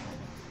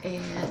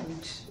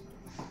and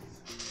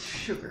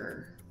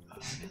sugar.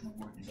 Nether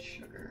wart and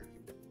sugar.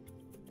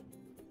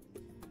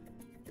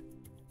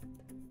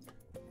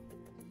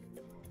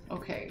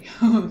 Okay,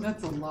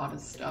 that's a lot of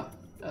stuff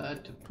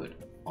to put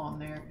on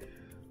there.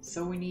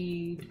 So we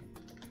need,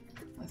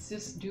 let's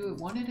just do it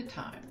one at a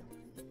time.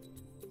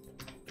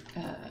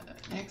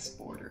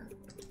 Exporter.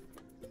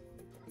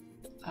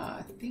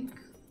 I think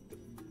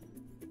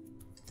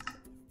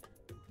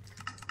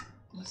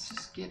let's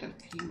just get a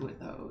few of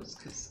those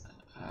because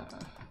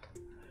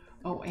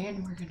oh,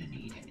 and we're gonna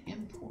need an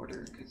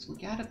importer because we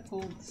gotta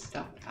pull the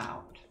stuff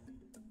out.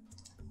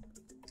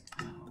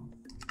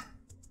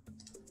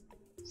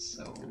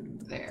 So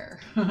there.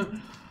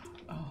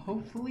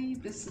 Hopefully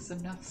this is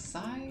enough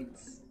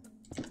sides.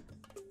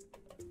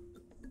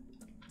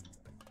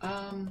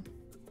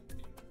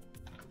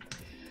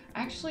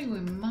 Actually, we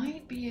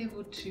might be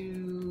able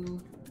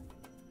to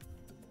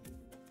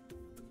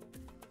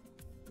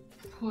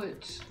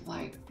put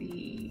like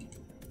the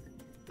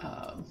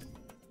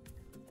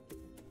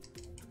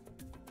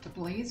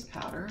blaze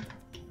powder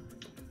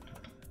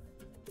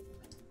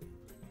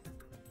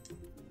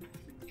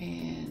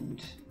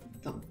and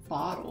the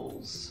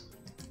bottles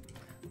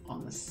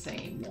on the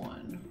same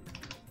one.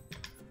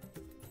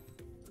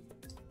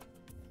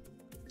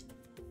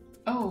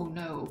 Oh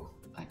no,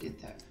 I did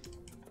that.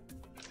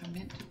 I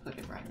meant to put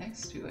it right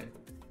next to it.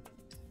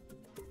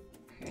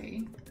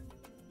 Okay.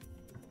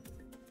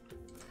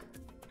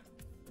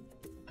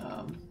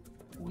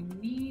 We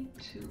need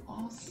to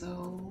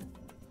also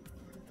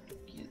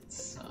get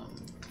some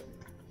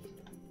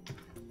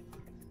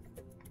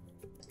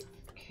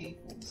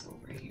cables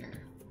over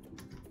here.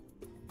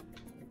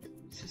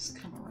 Let's just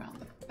come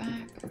around the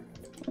back.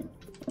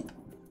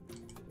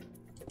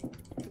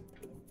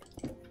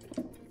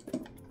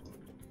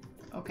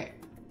 Okay.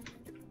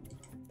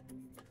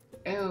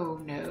 Oh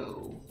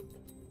no.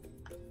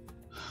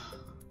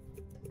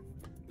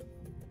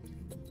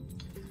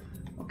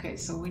 Okay,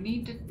 so we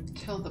need to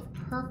tell the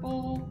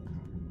purple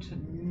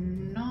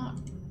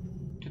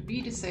to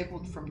be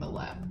disabled from the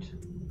left.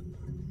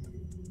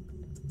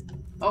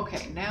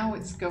 Okay, now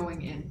it's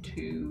going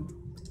into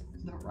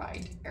the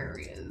right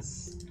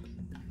areas.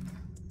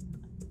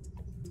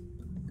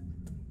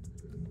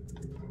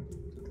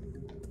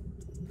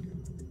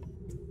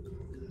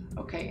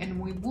 Okay, and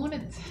we want to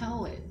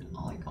tell it,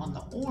 like on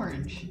the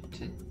orange,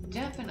 to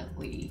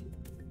definitely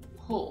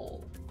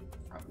pull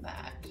from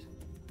that.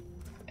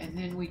 And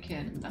then we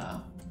can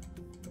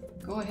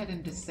go ahead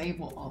and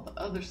disable all the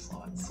other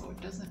slots so it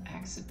doesn't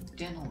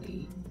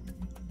accidentally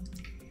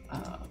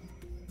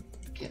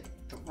get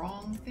the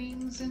wrong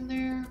things in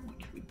there,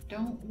 which we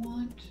don't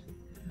want.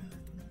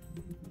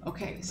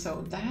 Okay,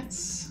 so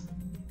that's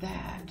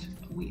that.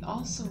 We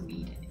also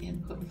need an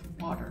input for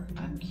water.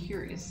 I'm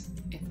curious,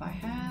 if I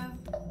have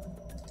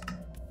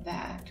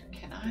that,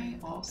 can I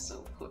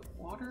also put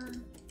water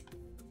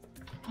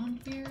on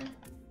here?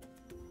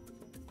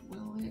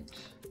 Will it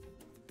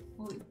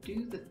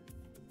do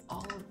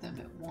all of them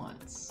at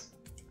once?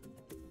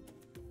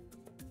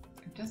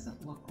 It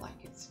doesn't look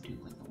like it's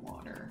doing the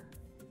water.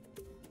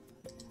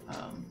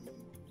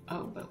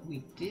 Oh, but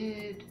we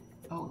did.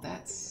 Oh,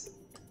 that's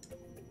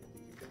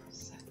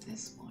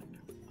this one.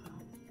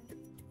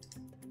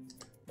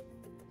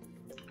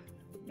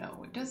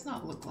 No, it does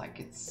not look like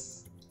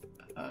it's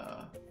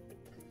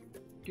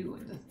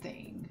doing the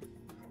thing.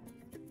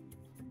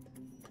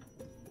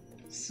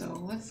 So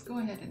let's go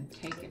ahead and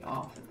take it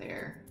off of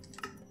there.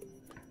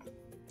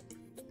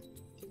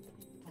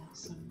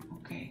 Awesome.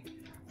 Okay,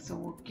 so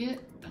we'll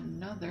get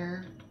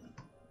another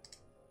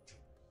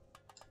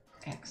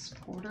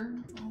exporter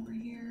over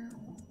here.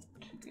 We'll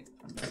take it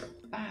from the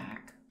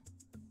back,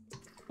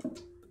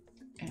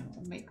 and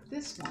we'll make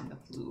this one the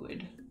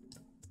fluid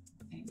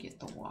and get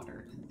the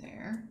water in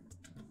there.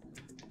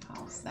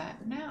 How's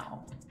that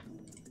now?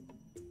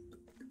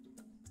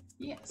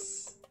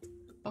 Yes.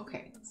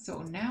 Okay,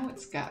 so now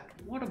it's got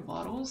water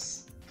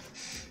bottles.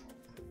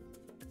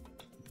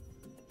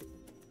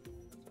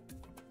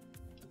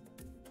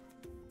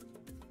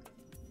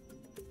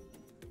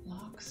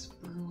 Locks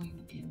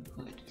brewing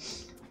input.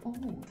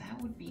 Oh, that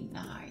would be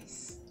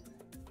nice.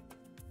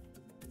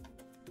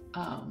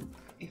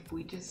 If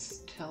we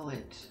just tell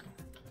it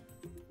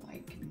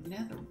like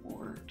nether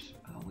wart,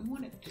 we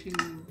want it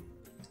to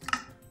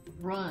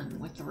run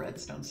with the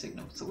redstone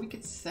signal, so we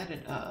could set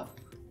it up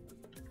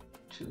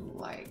to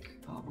like,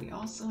 we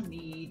also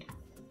need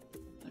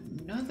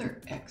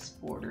another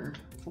exporter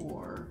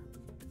for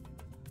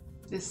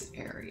this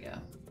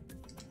area,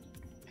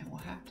 and we'll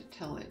have to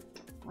tell it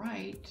the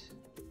right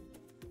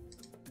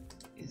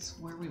is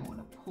where we want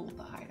to pull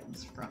the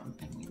items from,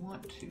 and we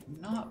want to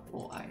not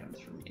pull items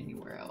from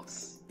anywhere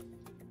else.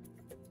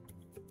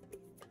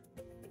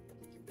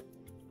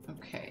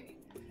 Okay,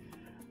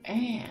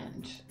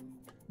 and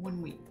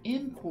when we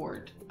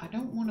import, I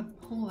don't want to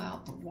pull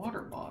out the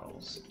water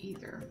bottles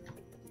either.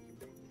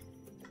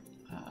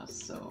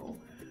 So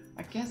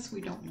I guess we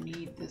don't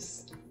need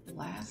this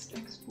last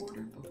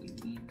exporter, but we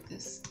need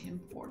this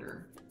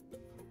importer.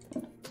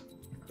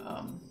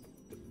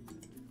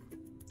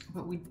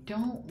 But we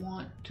don't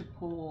want to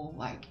pull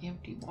like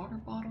empty water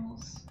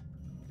bottles.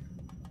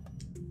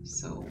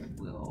 So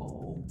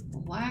we'll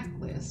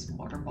blacklist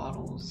water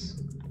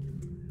bottles.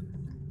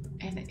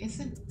 And it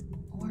isn't,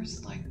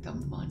 where's like the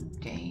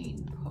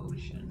mundane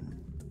potion?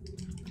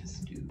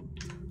 Just do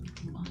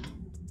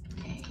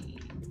mundane.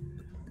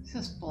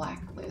 Just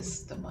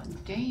blacklist the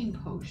mundane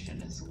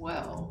potion as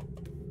well.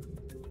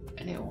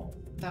 And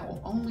that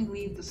will only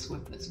leave the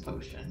swiftness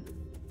potion.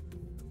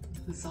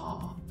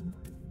 Huzzah.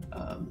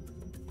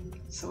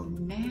 So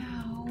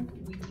now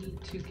we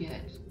need to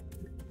get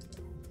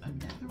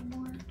another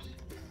wart.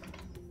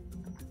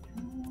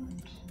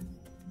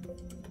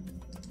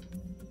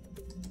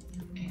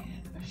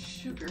 And a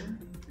sugar.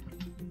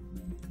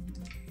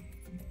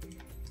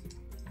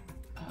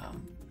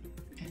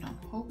 And I'm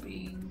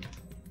hoping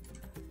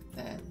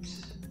that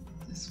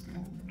this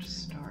won't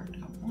start.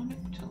 I want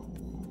it to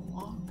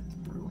lock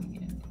the brewing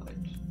input.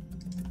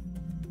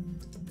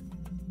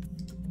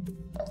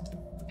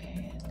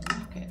 And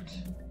lock it.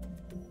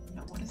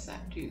 Now what does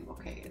that do?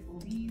 Okay, it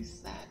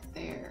leaves that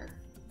there.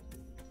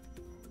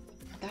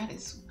 That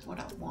is what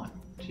I want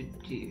to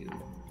do.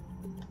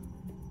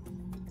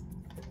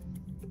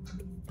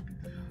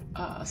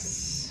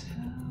 So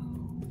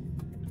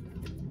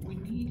we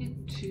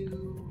needed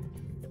to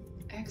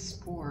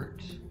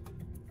export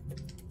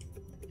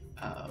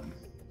another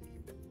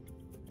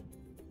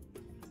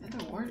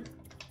wart.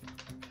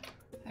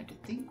 I had to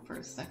think for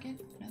a second.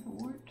 Another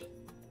wart,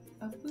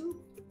 a boop,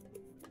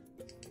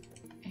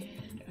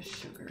 and a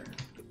sugar,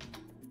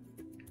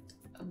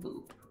 a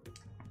boop.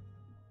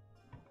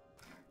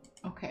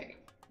 Okay.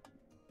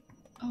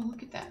 Oh,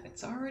 look at that.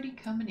 It's already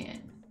coming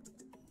in.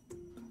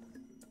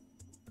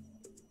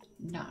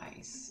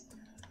 Nice.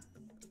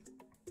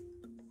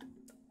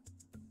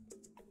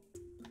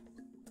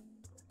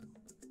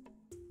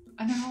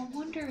 And I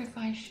wonder if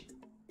I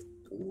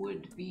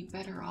would be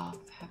better off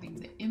having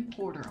the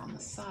importer on the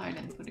side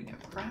and putting a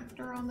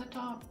crafter on the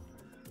top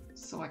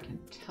so I can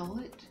tell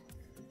it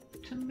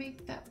to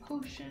make that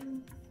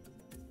potion.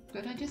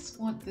 But I just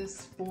want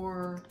this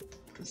for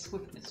the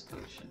swiftness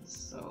potions,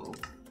 so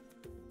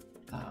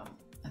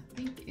I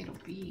think it'll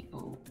be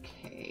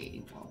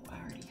okay. Well, I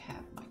already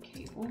have my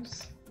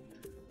cables.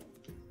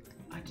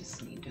 I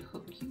just need to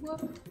hook you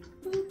up.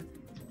 Boop.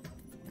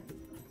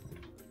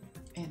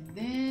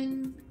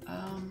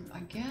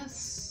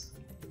 guess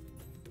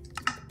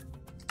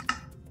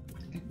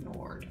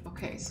ignored.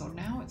 Okay, so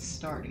now it's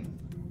starting.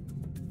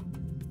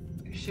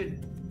 It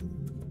should,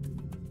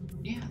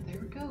 yeah,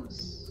 there it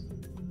goes.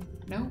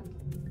 Nope.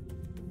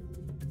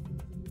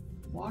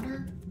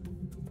 Water.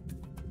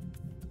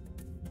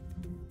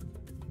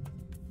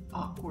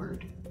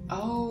 Awkward.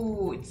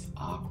 Oh, it's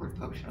awkward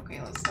potion. Okay,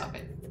 let's stop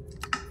it.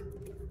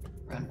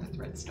 Run with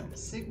redstone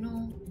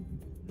signal.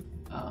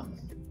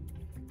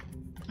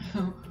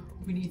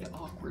 We need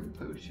awkward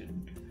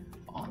potion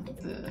on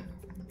the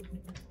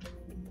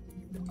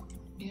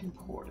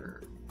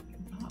importer,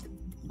 not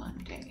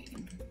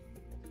mundane.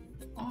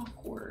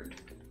 Awkward.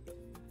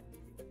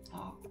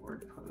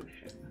 Awkward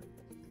potion.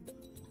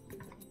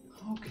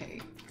 Okay.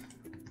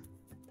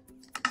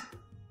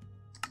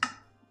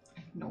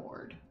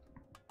 Ignored.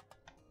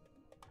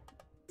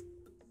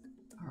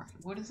 Alright,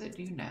 what does it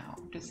do now?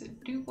 Does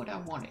it do what I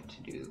want it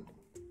to do?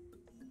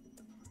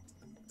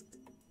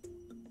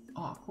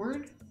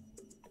 Awkward.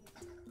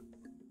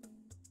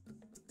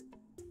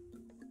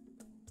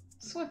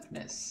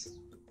 Swiftness.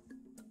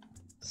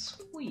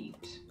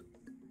 Sweet.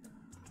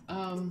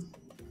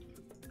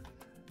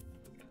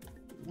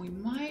 We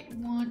might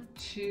want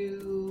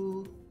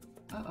to...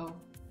 Uh-oh.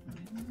 I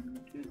didn't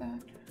want to do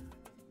that.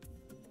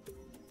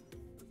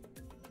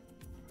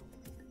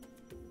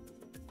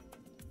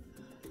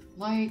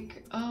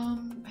 Like,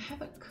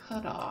 have it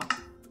cut off.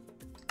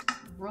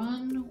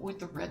 Run with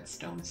the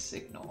redstone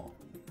signal,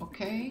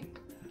 okay?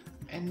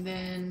 And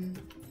then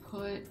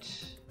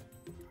put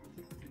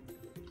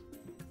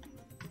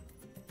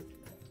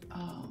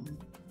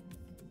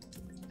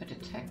a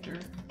detector,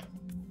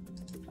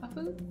 a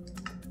boop,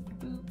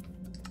 boop,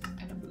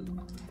 and a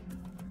boop.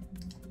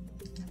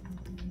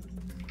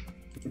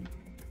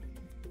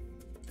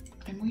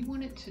 And we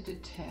want it to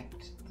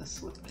detect the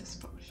swiftness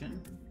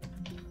potion.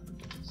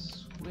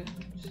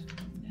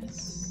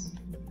 Swiftness.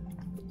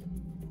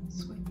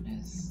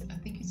 Swiftness. I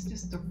think it's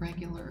just the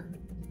regular.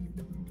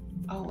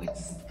 Oh,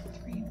 it's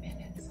 3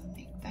 minutes. I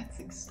think that's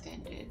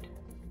extended.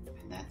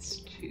 And that's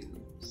 2.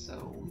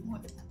 So we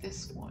want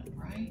this one,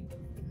 right?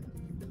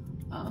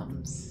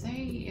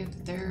 Say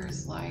if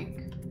there's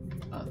like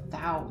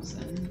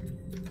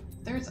 1,000,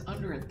 there's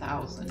under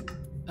 1,000,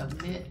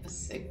 emit a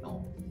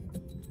signal.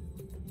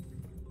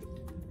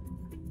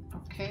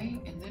 Okay,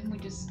 and then we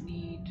just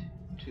need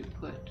to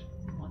put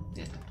one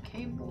bit of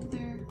cable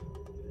there.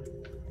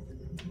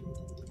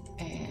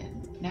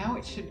 And now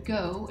it should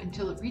go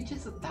until it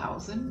reaches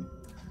 1,000.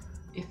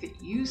 If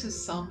it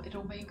uses some,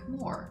 it'll make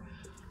more.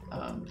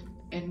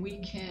 And we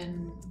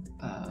can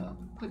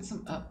put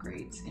some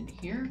upgrades in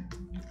here.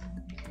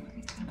 Let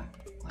me kind of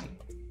like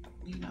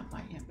clean up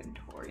my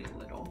inventory a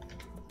little.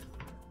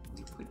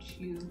 We put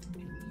you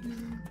in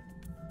you.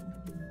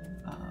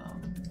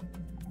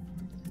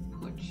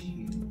 Put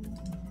you.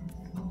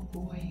 Oh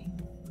boy.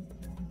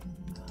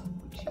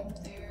 Put you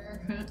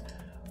there. I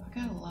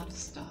got a lot of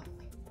stuff.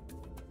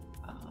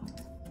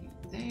 You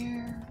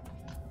there.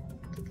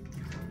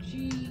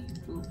 G.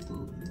 Boop,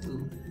 boop,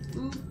 boop,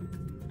 boop.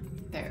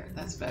 There,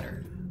 that's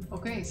better.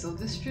 Okay, so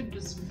this should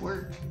just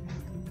work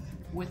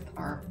with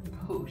our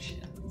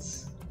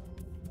potions.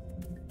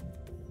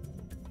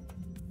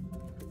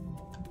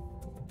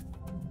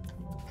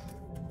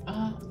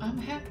 I'm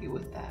happy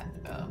with that.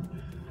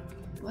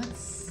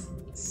 Let's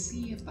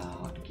see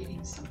about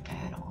getting some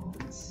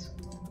add-ons.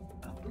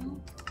 A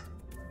boop,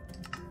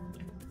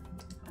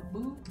 a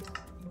boop,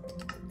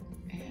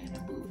 and a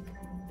boop.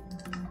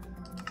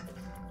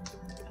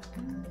 A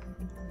boop,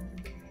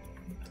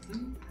 a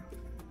boop,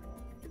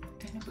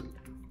 and a boop.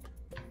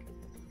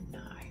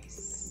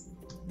 Nice.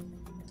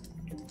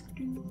 Doot,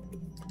 doot,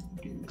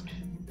 doot.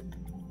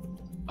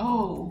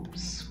 Oh,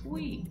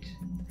 sweet.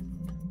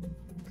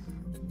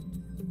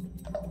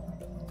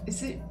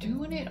 Is it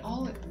doing it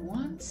all at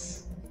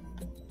once?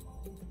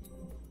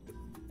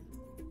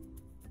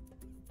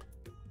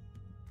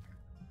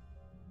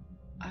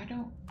 I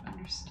don't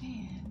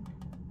understand.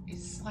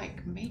 It's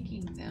like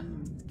making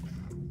them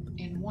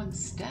in one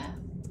step.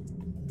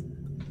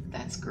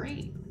 That's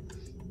great.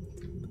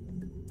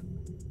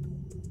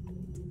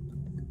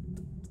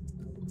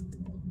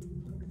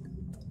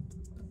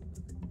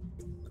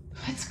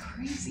 That's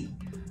crazy.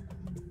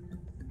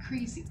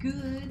 Crazy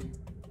good.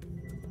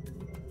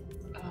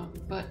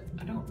 But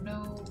I don't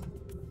know.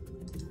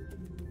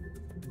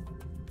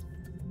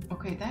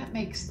 Okay, that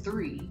makes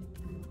 3.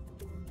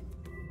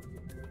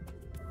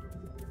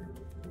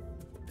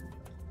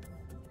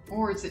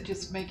 Or is it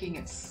just making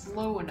it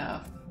slow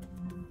enough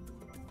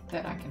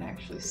that I can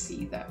actually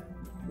see that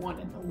one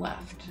in the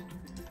left?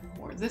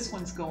 Or this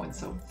one's going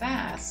so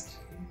fast,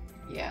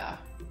 yeah.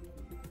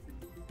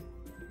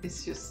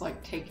 It's just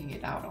like taking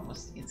it out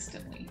almost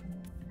instantly.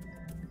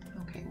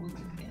 Okay, we'll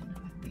leave it in,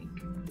 I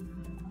think.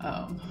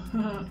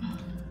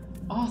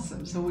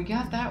 Awesome, so we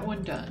got that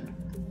one done.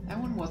 That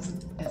one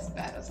wasn't as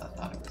bad as I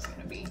thought it was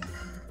going to be.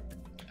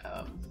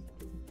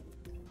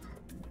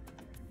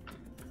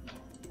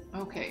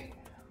 Okay.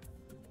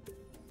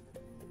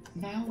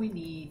 Now we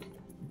need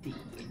the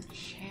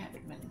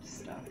enchantment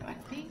stuff. I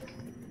think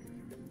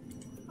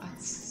I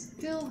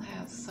still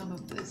have some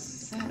of this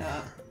set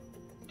up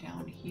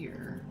down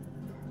here.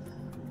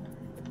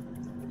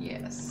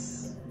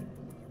 Yes.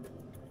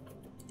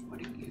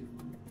 What are you?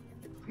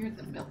 You're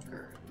the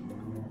milker.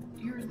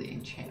 You're the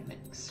enchantment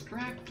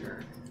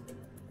extractor.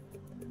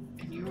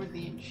 And you're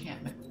the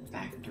enchantment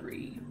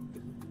factory.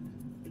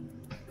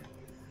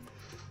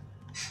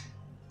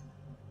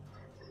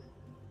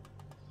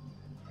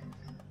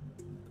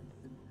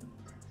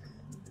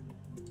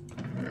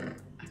 And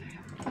I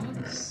have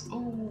books.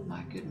 Oh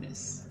my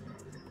goodness.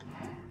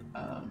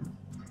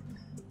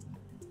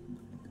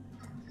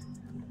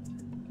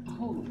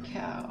 Holy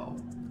cow.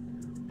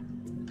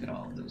 Look at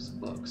all those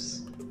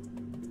books.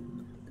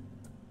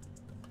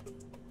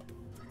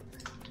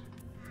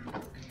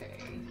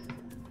 Okay.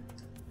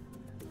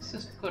 Let's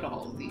just put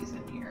all of these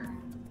in here.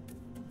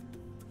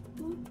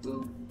 Boop,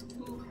 boop,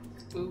 boop,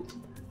 boop.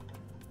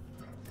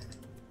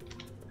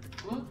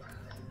 Book.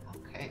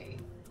 Okay.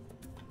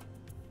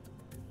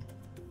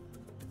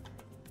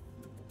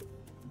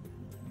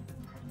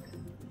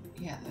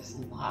 Yeah, there's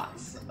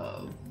lots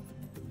of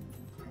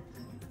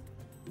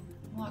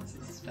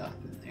stuff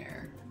in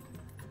there.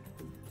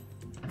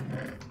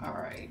 All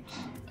right.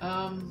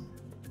 I'm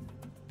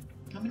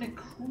gonna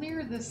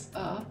clear this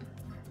up,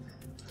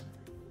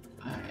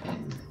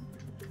 and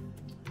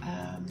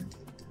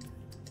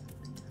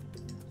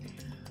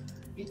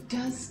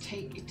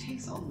it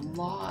takes a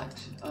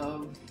lot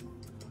of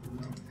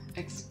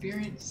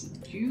experience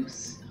and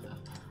juice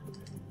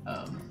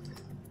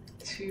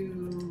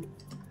to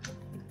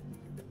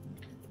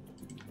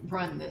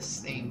run this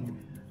thing.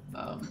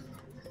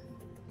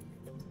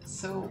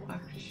 So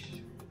I'm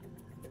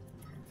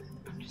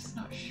just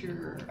not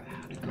sure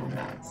how to go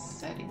about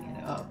setting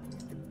it up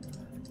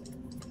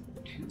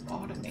to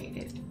automate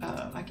it.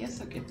 I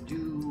guess I could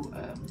do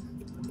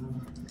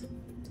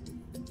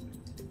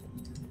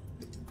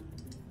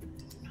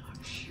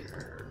not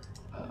sure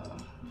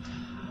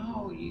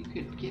how you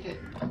could get it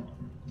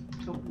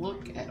to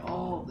look at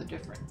all the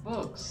different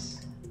books.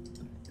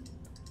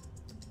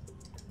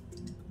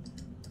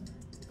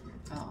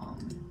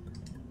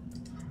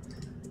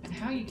 And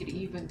how you could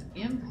even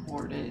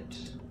import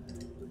it.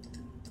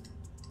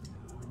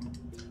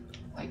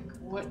 Like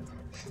what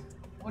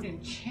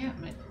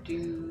enchantment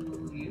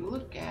do you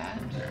look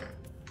at?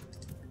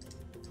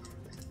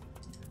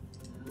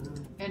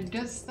 And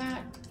does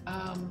that,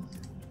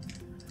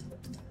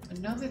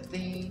 another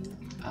thing,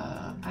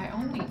 I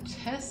only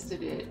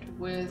tested it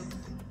with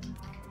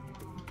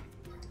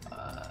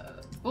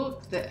a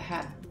book that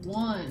had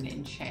one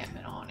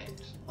enchantment on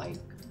it. Like,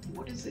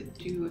 what does it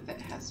do if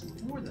it has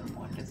more than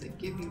one? Does it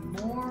give you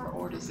more,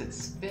 or does it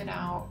spit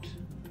out,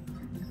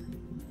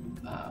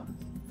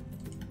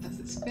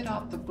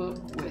 the book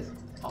with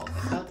all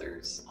the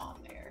others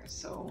on there?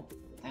 So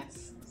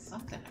that's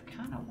something I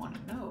kind of want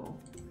to know.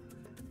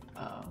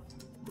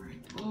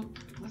 Right, book.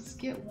 Let's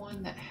get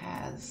one that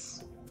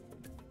has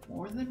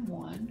more than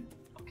one.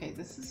 Okay,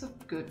 this is a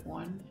good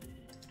one.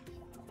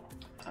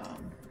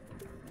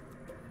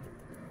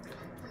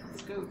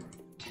 Let's go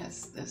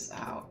test this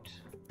out.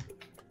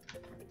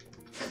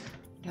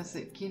 Does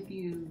it give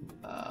you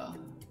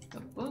the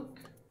book?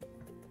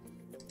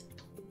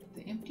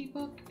 The empty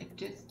book? It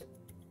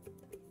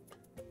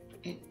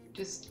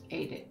just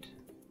ate it.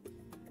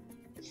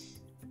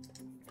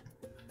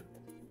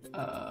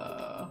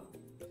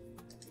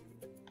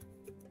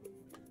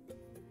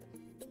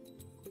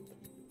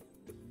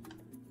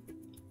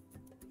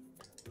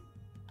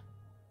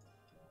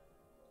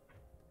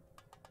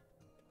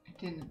 It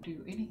didn't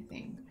do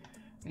anything.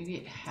 Maybe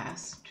it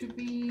has to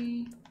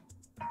be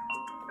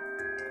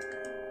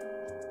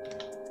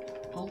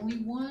only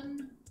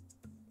one?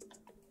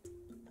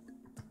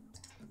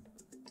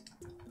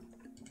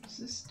 What does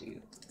this do?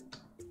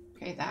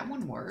 Okay, that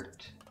one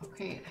worked.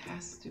 Okay, it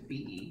has to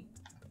be.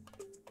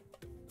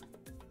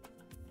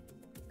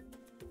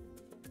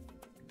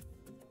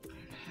 It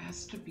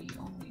has to be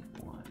only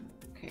one.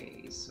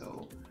 Okay,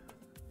 so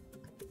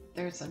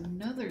there's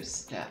another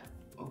step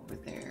over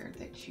there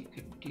that you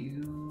could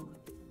do.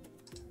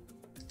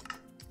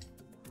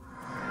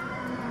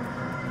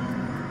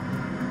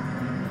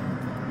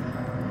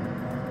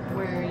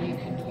 Where you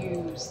can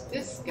use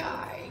this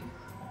guy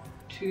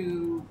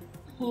to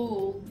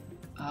pull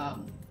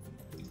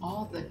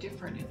all the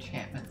different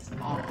enchantments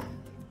off.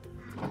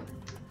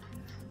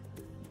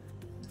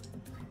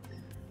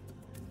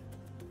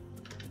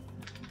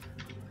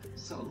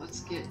 So let's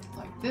get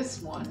like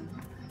this one,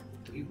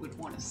 we would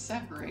want to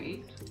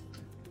separate.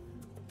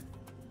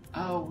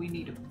 Oh, we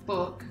need a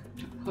book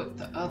to put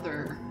the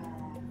other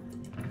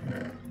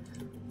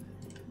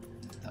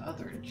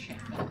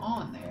enchantment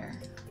on there.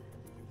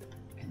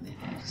 And then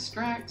it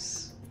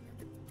extracts.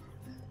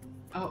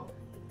 Oh.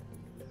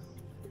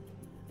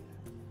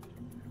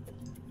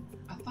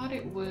 I thought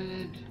it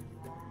would.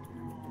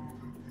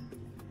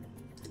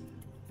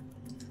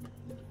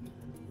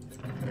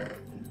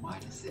 Why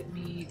does it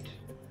need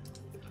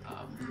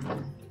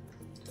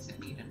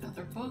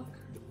another book?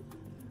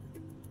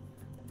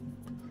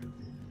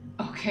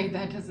 Okay,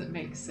 that doesn't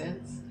make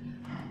sense,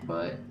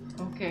 but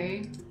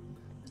okay.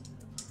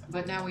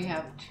 But now we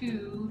have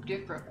two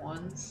different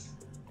ones,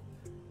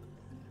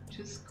 which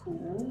is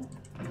cool.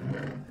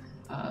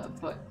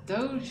 But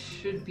those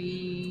should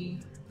be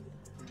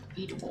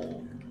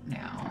eatable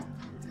now.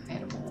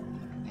 Edible.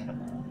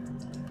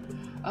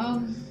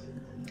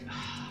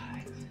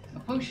 A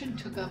potion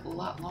took up a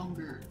lot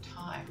longer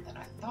time than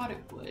I thought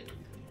it would.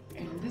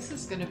 And this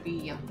is going to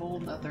be a whole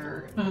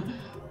nother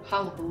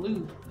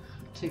hullabaloo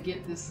to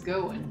get this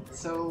going.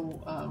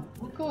 So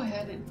we'll go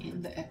ahead and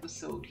end the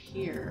episode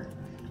here.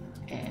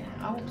 And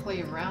I will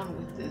play around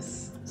with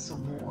this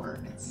some more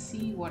and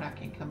see what I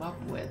can come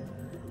up with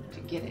to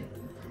get it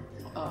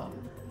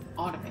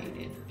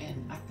automated.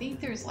 And I think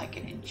there's like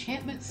an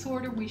enchantment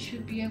sorter. We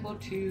should be able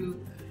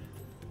to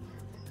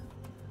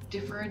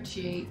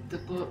differentiate the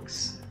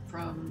books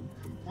from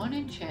one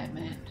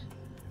enchantment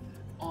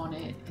on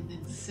it and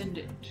then send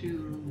it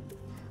to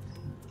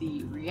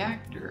the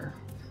reactor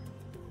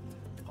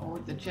or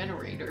the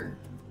generator.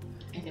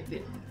 And if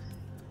it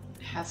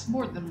has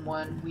more than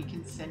one, we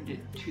can send it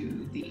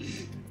to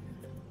the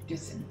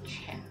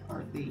disenchant,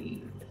 or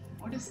the,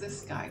 what is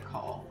this guy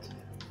called?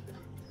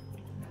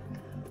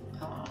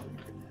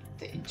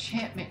 The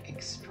enchantment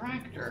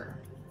extractor.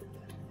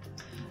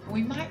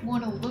 We might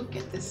want to look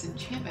at this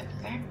enchantment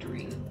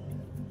factory.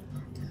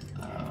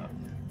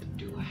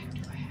 Do I have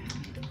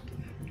it?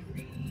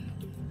 Factory?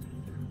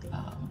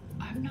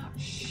 I'm not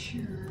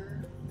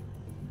sure.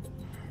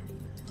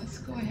 Let's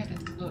go ahead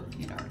and look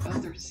in our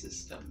other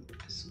system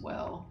as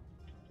well,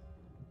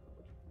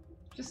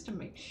 just to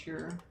make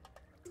sure.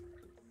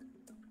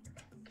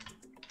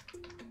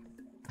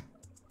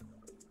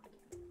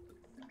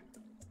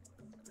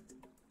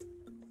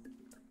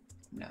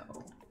 No.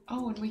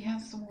 Oh, and we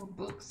have some more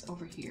books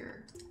over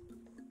here.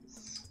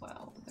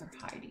 Swell, they're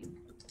hiding.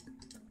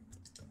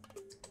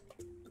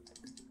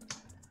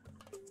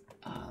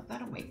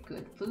 That'll make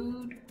good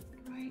food,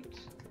 right?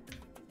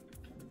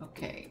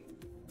 Okay.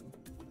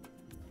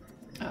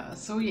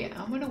 So yeah,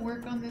 I'm gonna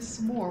work on this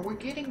some more. We're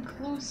getting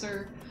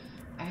closer.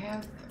 I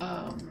have,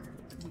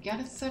 we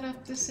gotta set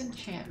up this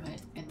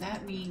enchantment, and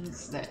that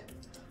means that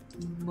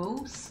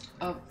most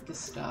of the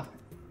stuff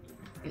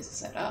is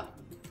set up.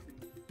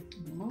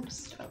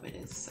 Most of it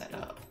is set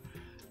up.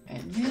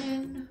 And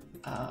then,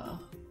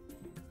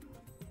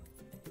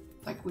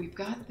 like we've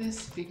got this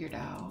figured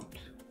out.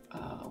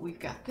 We've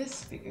got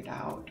this figured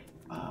out.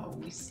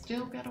 We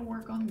still gotta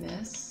work on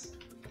this.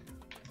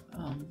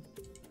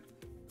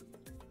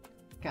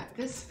 Got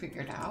this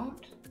figured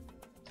out.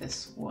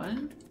 This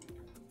one.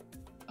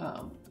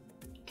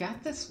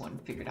 Got this one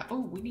figured out. Oh,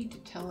 we need to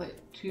tell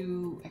it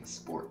to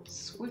export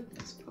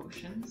swiftness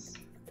potions.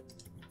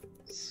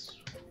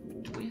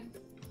 Swift.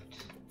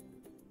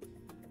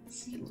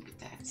 See, look at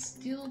that.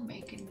 Still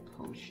making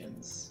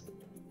potions.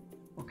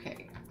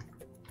 Okay.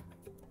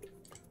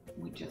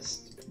 We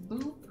just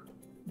boop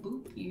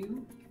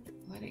you.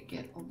 Let it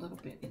get a little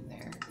bit in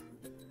there.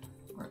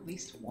 Or at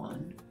least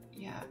one.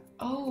 Yeah.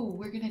 Oh,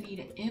 we're gonna need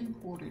an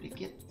importer to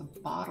get the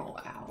bottle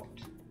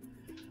out.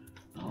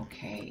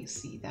 Okay,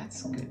 see,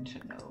 that's good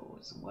to know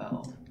as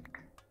well.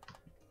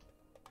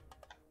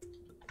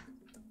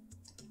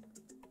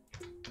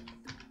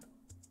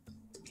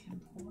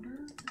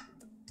 Importer.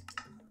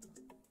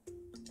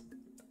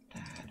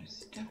 That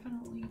is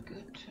definitely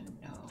good to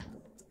know.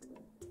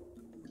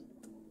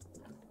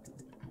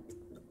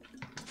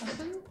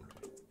 Boop.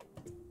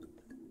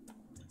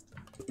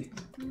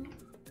 Boop.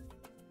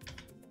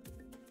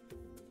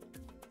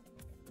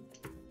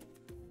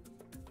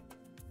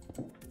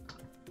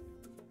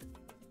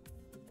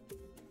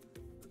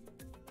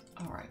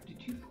 Alright,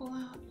 did you pull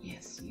out?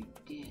 Yes, you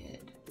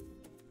did.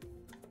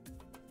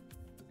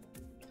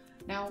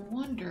 Now I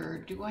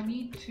wonder, do I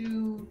need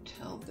to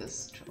tell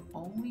this to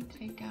only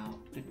take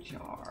out the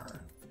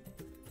jar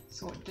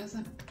so it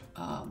doesn't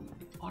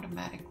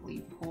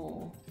automatically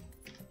pull?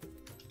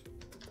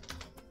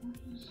 What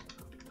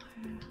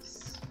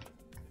is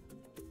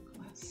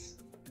glass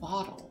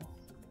bottle?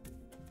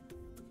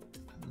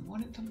 We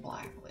want it to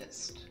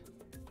blacklist.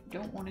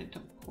 Don't want it to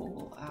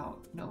pull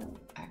out. No,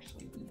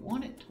 actually, we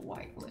want it to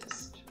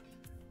whitelist.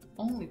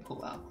 Only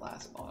pull out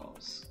glass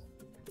bottles.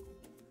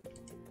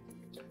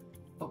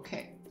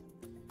 Okay.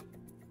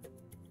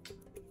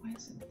 Why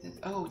isn't this?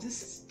 Oh,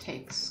 this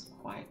takes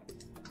quite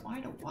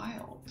a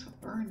while to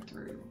burn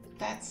through.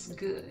 That's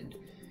good.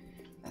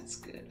 That's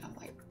good. I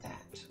like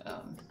that.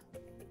 I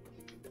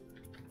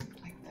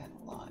like that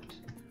a lot.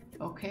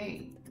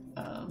 Okay.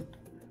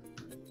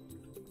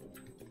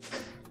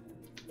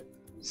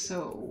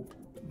 So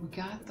we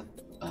got the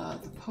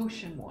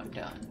potion one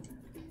done.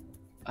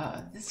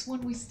 This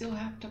one we still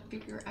have to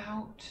figure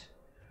out.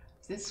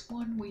 This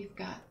one we've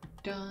got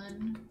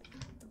done.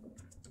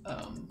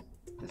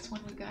 This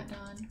one we got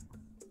done.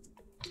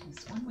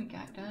 This one we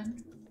got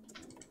done.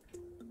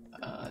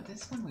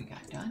 This one we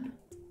got done.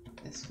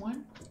 This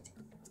one.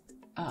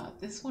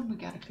 This one we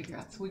got to figure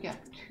out. So we got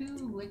two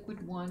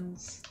liquid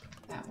ones.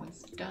 That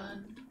one's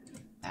done.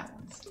 That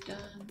one's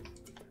done.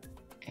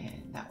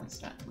 And that one's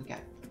done. We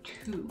got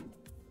two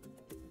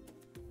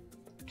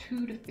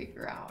to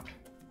figure out.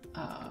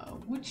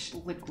 which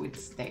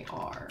liquids they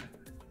are.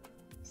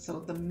 So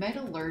the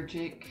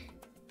metallurgic,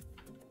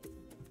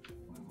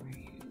 where were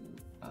you?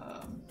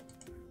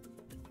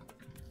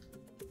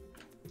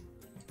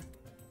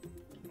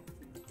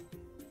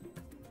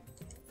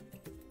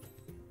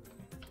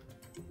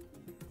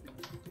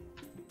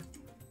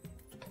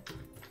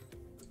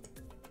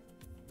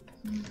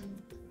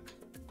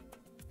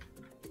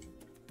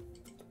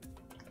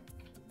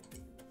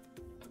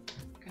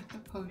 Got the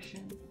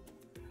potion.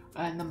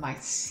 And the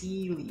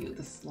mycelial,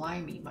 the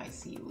slimy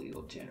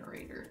mycelial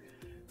generator.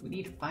 We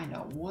need to find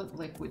out what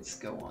liquids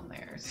go on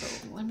there. So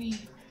let me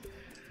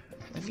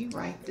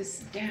write this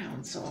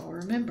down so I'll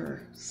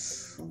remember.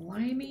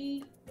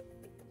 Slimy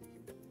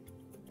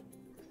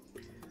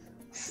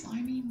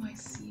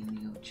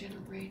mycelial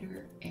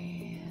generator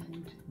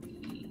and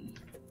the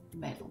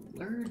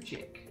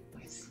metallurgic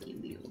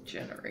mycelial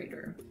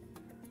generator.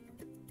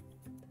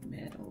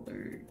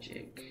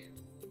 Metallurgic.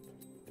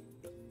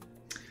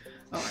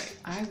 Alright,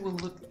 I will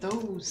look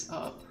those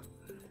up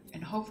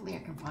and hopefully I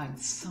can find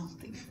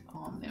something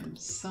on them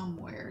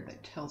somewhere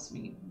that tells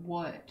me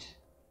what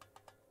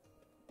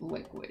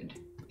liquid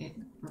it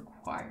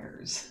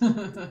requires.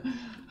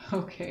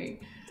 Okay,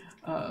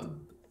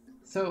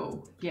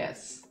 so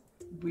yes,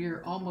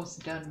 we're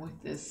almost done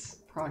with this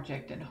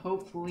project and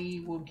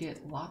hopefully we'll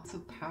get lots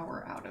of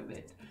power out of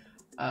it.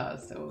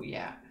 So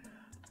yeah,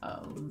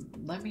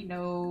 let me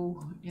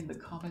know in the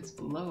comments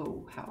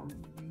below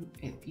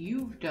if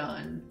you've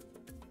done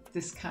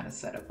this kind of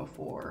setup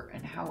before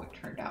and how it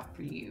turned out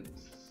for you.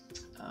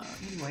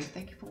 Anyway,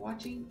 thank you for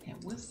watching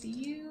and we'll see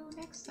you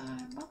next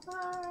time. Bye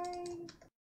bye.